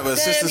 So you gonna have an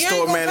assistant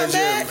store manager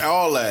and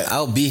all that?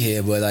 I'll be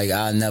here, but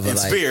I'll never in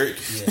spirit.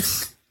 Yeah.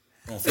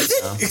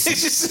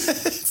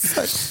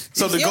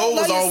 So the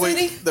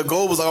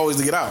goal was always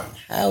to get out.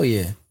 Hell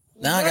yeah!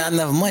 Now I got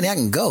enough money, I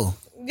can go.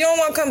 You don't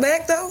want to come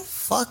back though?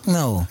 Fuck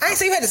no. I ain't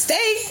say you had to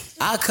stay.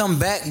 I'll come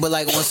back, but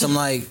on some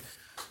right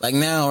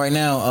now, me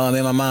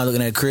and my mom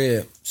looking at a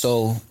crib.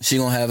 So she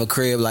gonna have a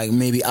crib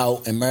maybe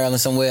out in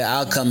Maryland somewhere.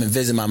 I'll come and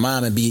visit my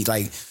mom and be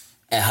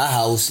at her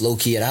house, low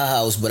key at her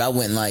house, but I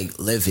wouldn't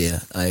live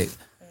here.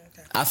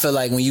 I feel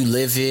like when you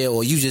live here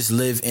or you just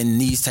live in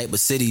these type of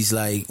cities,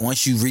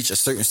 once you reach a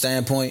certain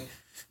standpoint,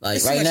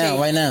 right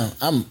now,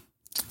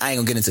 I ain't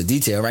gonna get into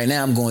detail. Right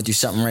now, I'm going through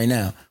something right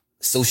now,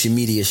 social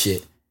media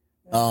shit.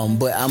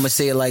 But I'm gonna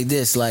say it like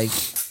this: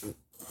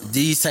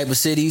 these type of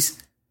cities,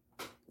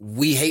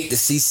 we hate to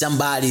see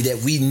somebody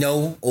that we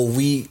know or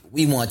we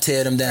want to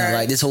tear them down.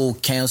 Right. This whole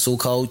cancel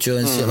culture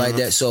and shit like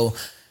that. So,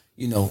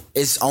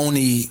 it's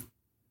only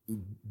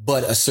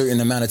but a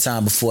certain amount of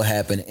time before it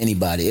happened to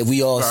anybody. If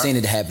we all seen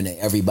it happen to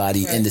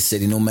everybody in the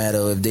city, no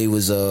matter if they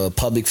was a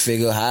public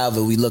figure,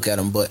 however we look at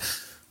them, but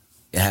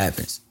it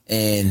happens.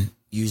 And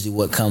usually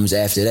what comes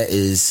after that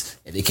is,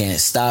 if they can't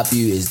stop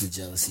you, is the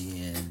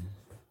jealousy and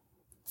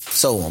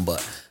so on.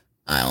 But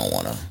I don't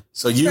want to.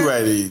 So you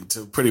ready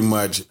to pretty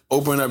much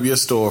open up your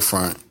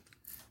storefront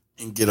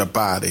and get up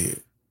out of here?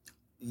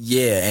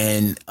 Yeah,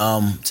 and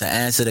to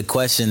answer the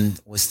question,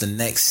 what's the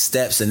next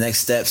steps? The next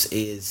steps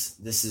is,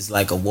 this is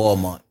like a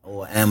Walmart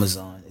or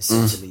Amazon,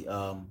 essentially.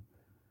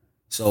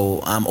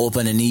 So I'm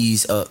opening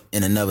these up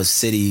in another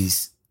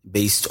cities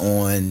based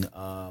on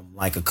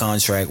a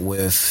contract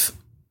with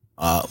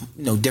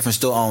different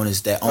store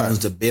owners that owns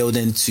the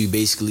building to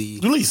basically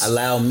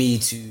allow me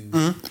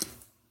to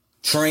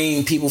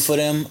train people for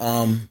them.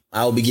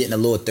 I'll be getting a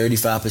little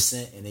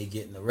 35% and they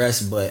getting the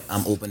rest, but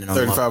I'm opening on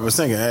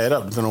 35% can add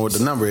up depending on what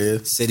the number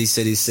is. City.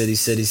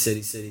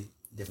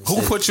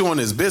 Who put you on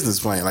this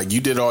business plan?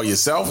 You did it all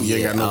yourself? You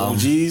ain't got no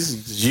OGs?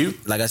 It's you?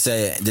 Like I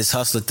said, this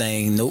hustler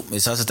thing,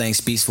 this hustler thing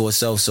speaks for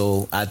itself.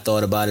 So I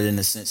thought about it in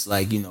the sense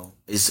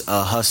it's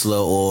a hustler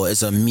or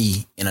it's a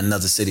me in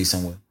another city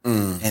somewhere.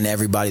 And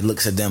everybody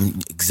looks at them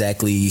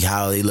exactly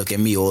how they look at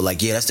me, or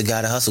that's the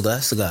guy that hustled,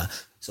 that's the guy.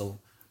 So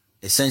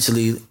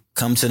essentially,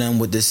 come to them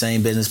with this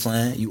same business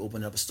plan. You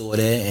open up a store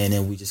there, and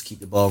then we just keep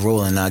the ball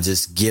rolling. I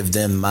just give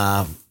them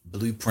my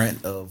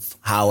blueprint of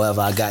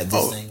however I got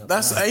this thing.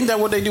 Ain't that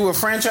what they do with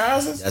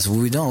franchises? That's what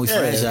we doing. We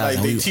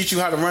franchise. They teach you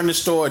how to run the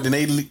store, then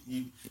they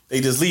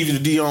just leave you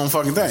to do your own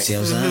fucking thing. See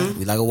what I'm saying?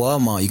 We like a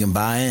Walmart. You can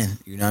buy in.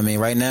 You know what I mean?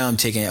 Right now, I'm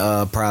taking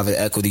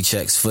private equity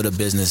checks for the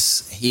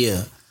business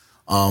here.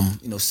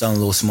 Selling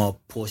little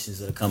small portions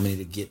of the company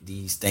to get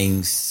these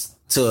things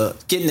to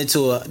getting it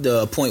to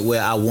the point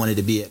where I wanted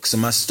to be at. So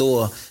my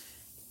store,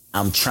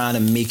 I'm trying to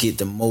make it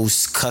the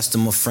most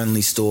customer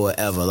friendly store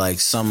ever.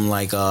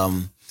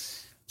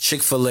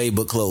 Chick-fil-A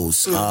but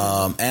closed.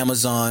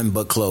 Amazon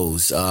but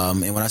closed.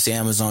 And when I say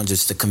Amazon,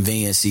 just the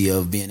conveniency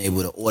of being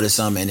able to order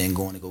something and then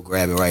going to go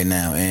grab it right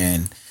now.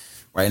 And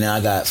right now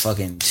I got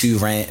fucking two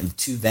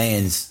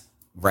vans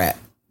wrapped.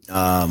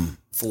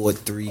 For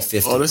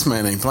 $350. Oh, this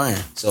man ain't playing.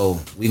 So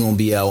we gonna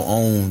be our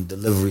own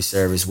delivery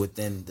service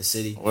within the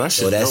city. Well, that's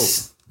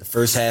dope. The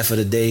first half of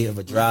the day of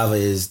a driver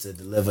is to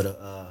deliver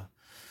the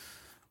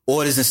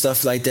orders and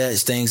stuff like that,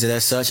 things of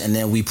that such, and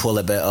then we pull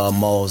up at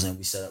malls and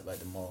we set up at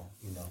the mall.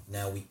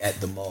 Now we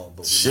at the mall,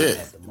 but we're not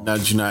at the mall. Now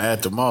that you're not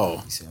at the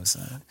mall. You see what I'm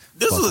saying?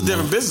 This was a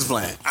different business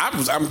plan.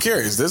 I'm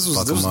curious. This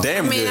was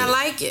damn good. I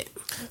like it.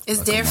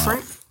 It's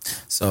different.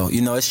 So,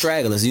 it's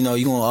stragglers. You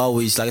gonna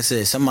always, like I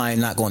said, somebody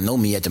not gonna know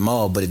me at the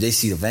mall, but if they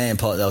see the van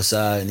parked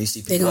outside and they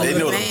see people, they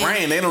know the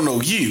brand, they don't know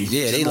you.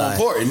 Yeah, they like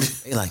important.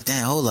 They like,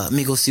 damn, hold up, let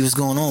me go see what's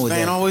going on with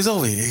van that. Always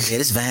over here. Yeah,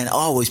 this van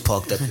always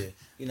parked up here.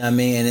 You know what I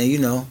mean? And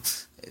then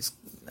it's,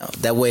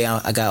 that way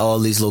I got all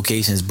these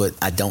locations, but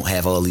I don't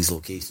have all these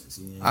locations.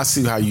 I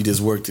see how you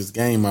just work this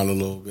game out a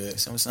little bit.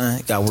 So I'm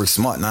saying, gotta work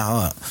smart, not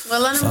hard.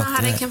 Well, let them know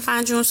how they can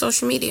find you on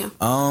social media.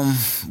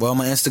 Well,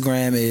 my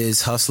Instagram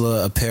is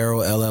Hustler Apparel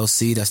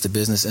LLC. That's the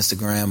business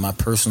Instagram. My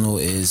personal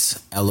is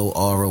Lor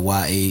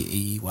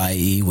Yae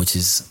Yae, which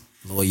is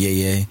Lor Yae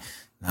Yae,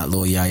 not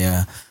Lor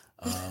Yae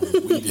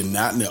Yae. We did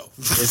not know.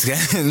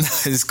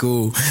 It's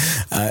cool.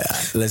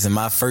 Listen,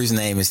 my first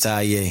name is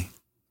Tye,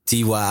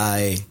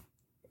 Tya.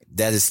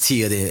 That is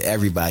Tia to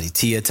everybody.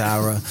 Tia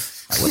Tyra.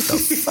 Like, what the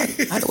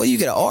fuck? Where you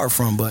get an R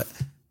from? But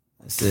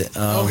that's it.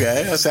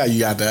 Okay, that's how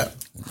you got that.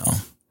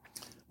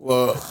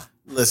 Well,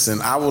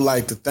 listen, I would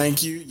like to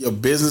thank you. Your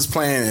business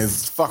plan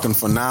is fucking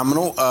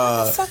phenomenal.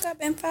 Fuck, I've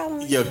been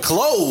following your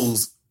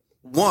clothes,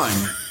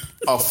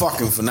 are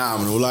fucking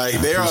phenomenal. Like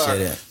there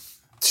are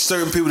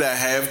certain people that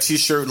have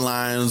t-shirt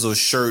lines or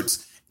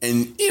shirts,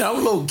 and a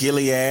little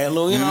Gilead,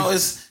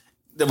 it's.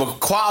 The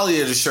quality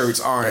of the shirts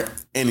aren't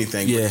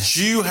anything. Yeah. But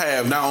you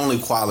have not only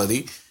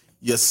quality,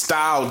 your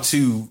style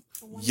too.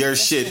 Your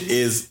shit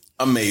is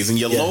amazing.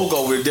 Your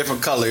logo with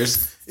different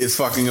colors is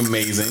fucking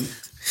amazing.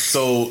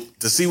 So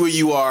to see where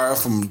you are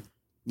from,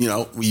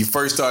 when you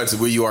first started to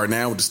where you are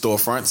now with the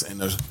storefronts and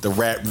the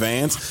rap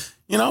vans,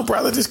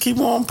 brother, just keep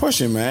on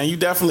pushing, man. You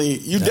definitely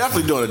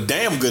doing a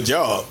damn good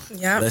job.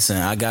 Yeah. Listen,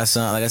 I got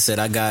some. Like I said,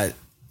 I got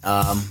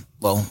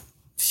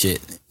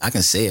shit, I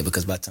can say it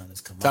because by the time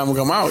it's will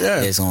come out,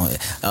 yeah. It's on.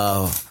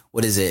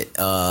 What is it?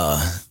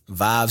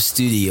 Vibe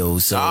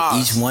Studios. So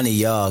each one of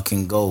y'all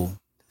can go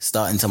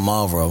starting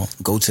tomorrow.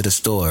 Go to the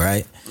store,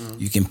 right? Mm-hmm.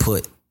 You can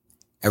put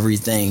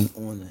everything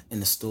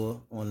in the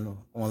store, on the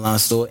online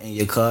store, in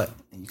your cart,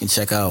 and you can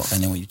check out.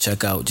 And then when you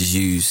check out, just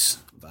use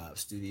Vibe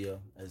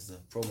Studio as the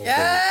promo code.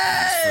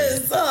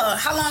 Yes.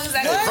 How long is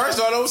that? Hey, first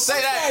of all, don't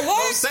say that.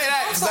 Don't say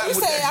that.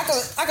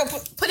 I can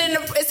put in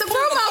it's a promo code.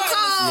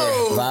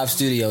 Yeah, Vibe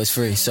Studio is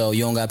free, so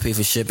you don't got to pay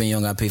for shipping. You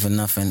don't got to pay for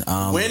nothing.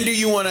 When do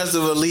you want us to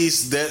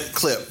release that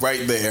clip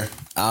right there? Is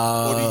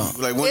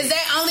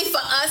that only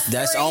for us?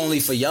 That's only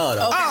for y'all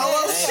though. Okay. Oh,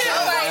 well,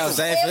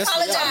 shit.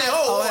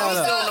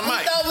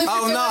 We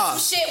apologize. No.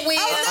 Shit, we.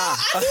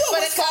 I knew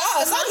it was for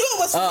us. I knew it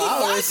was for you. I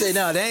always say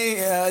no. They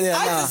ain't. I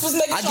just was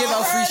making sure. I give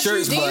out free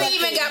shirts. Do you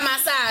even got my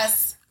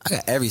size? I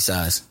got every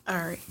size. All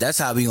right. That's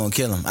how we gonna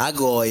kill them. I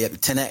go all the way up to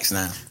 10X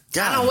now.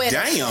 God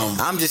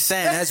damn. I'm just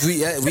saying that's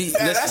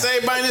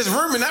everybody in this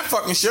room in that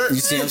fucking shirt. You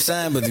see what I'm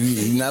saying? But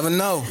you never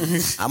know.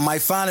 I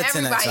might find a 10X.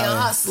 Everybody a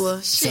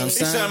hustler. Shit.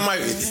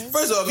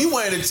 First off, if you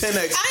wanted a 10X, I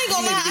ain't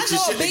gonna lie. I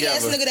know a big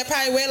ass nigga that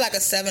probably wear like a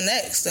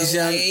 7X. So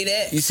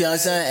you see what I'm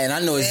saying? And I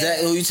know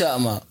exactly who you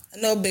talking about. I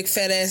know a big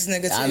fat ass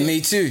nigga too.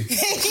 Me too.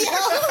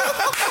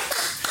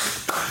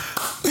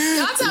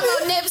 Y'all talking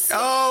about Nipsey?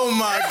 Oh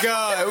my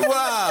God!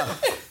 Wow.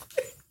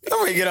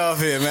 Let me get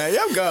off here, man.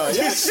 Y'all go. Hold on, we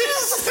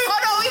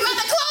about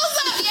to close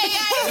up.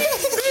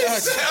 Yeah.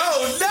 Oh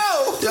no!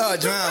 Y'all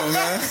drama,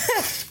 man.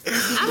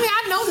 I mean,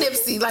 I know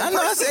Nipsey. Like, I know.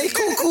 I say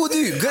cool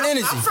dude. Good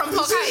energy. I'm from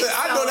Polk Heights.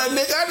 I know that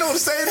nigga. I know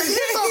the same thing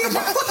you're talking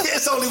about.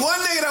 It's only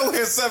one nigga that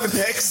wears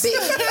 7X. Big.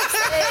 Used to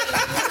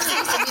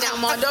be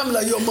down my dumb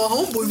like, yo, my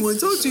homeboy want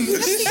to talk to you.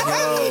 And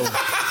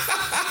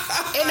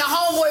the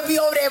homeboy be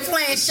over there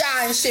playing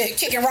shy and shit,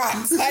 kicking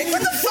rocks. Like,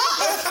 what the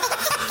fuck?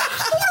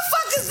 Who the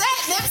fuck is that,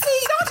 Nipsey?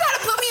 Don't try to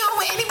put me on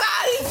with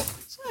anybody.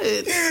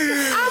 Shit.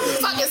 I'm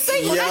fucking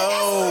single.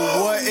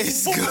 Yo, what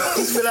is good?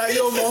 Just be like,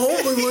 yo, my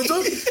homeboy want to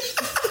talk to you.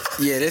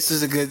 Yeah, this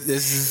is all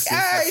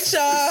right,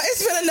 y'all.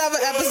 It's been another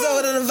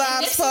episode of the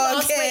Vibes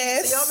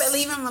Podcast. Y'all better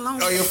leave him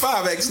alone. Oh, you're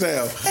 5X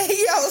now. Hey,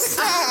 yo,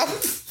 stop.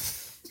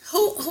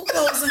 Who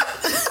knows?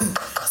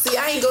 See,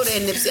 I ain't go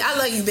there, Nipsey. I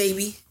love you,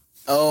 baby.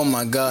 Oh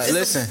my God!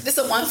 Listen, this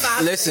a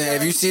 1-5. Listen,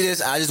 if you see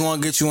this, I just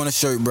want to get you on a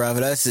shirt, brother.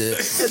 That's it.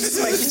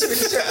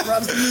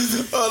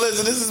 Oh,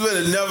 listen, this has been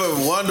another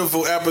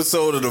wonderful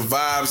episode of the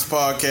Vibes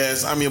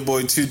Podcast. I'm your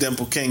boy, 2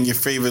 Dimple King, your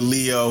favorite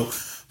Leo.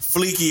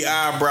 Fleeky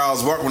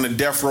eyebrows, welcome to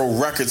Death Row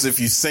Records if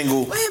you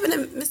single. What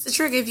happened to Mr.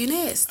 Trigger if you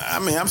nasty? I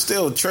mean, I'm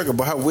still triggered,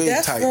 but her wig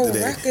Death tight Row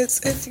today.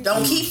 Records if you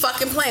don't keep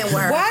fucking playing with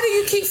her. Why do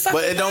you keep fucking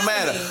But it don't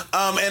matter.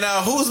 And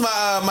who's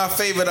my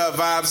favorite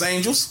Vibes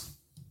Angels?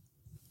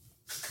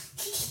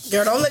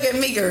 Girl, don't look at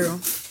me, girl.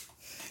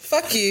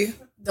 Fuck you.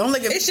 Don't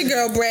look at me. It's your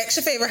girl, Brax,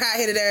 your favorite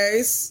hot-headed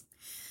Aries.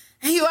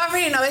 And you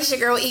already know it's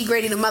your girl, E.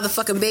 Grady, the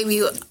motherfucking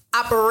baby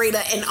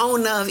operator and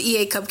owner of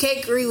EA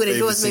Cupcakery with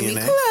endorsement me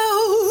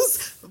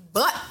clothes.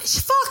 But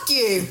fuck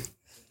you.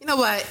 You know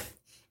what?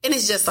 And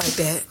it's just like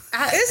that.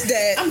 It's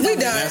that. We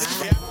done.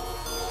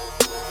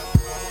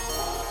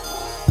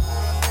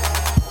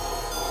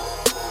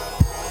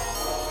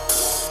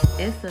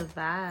 It's a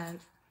vibe.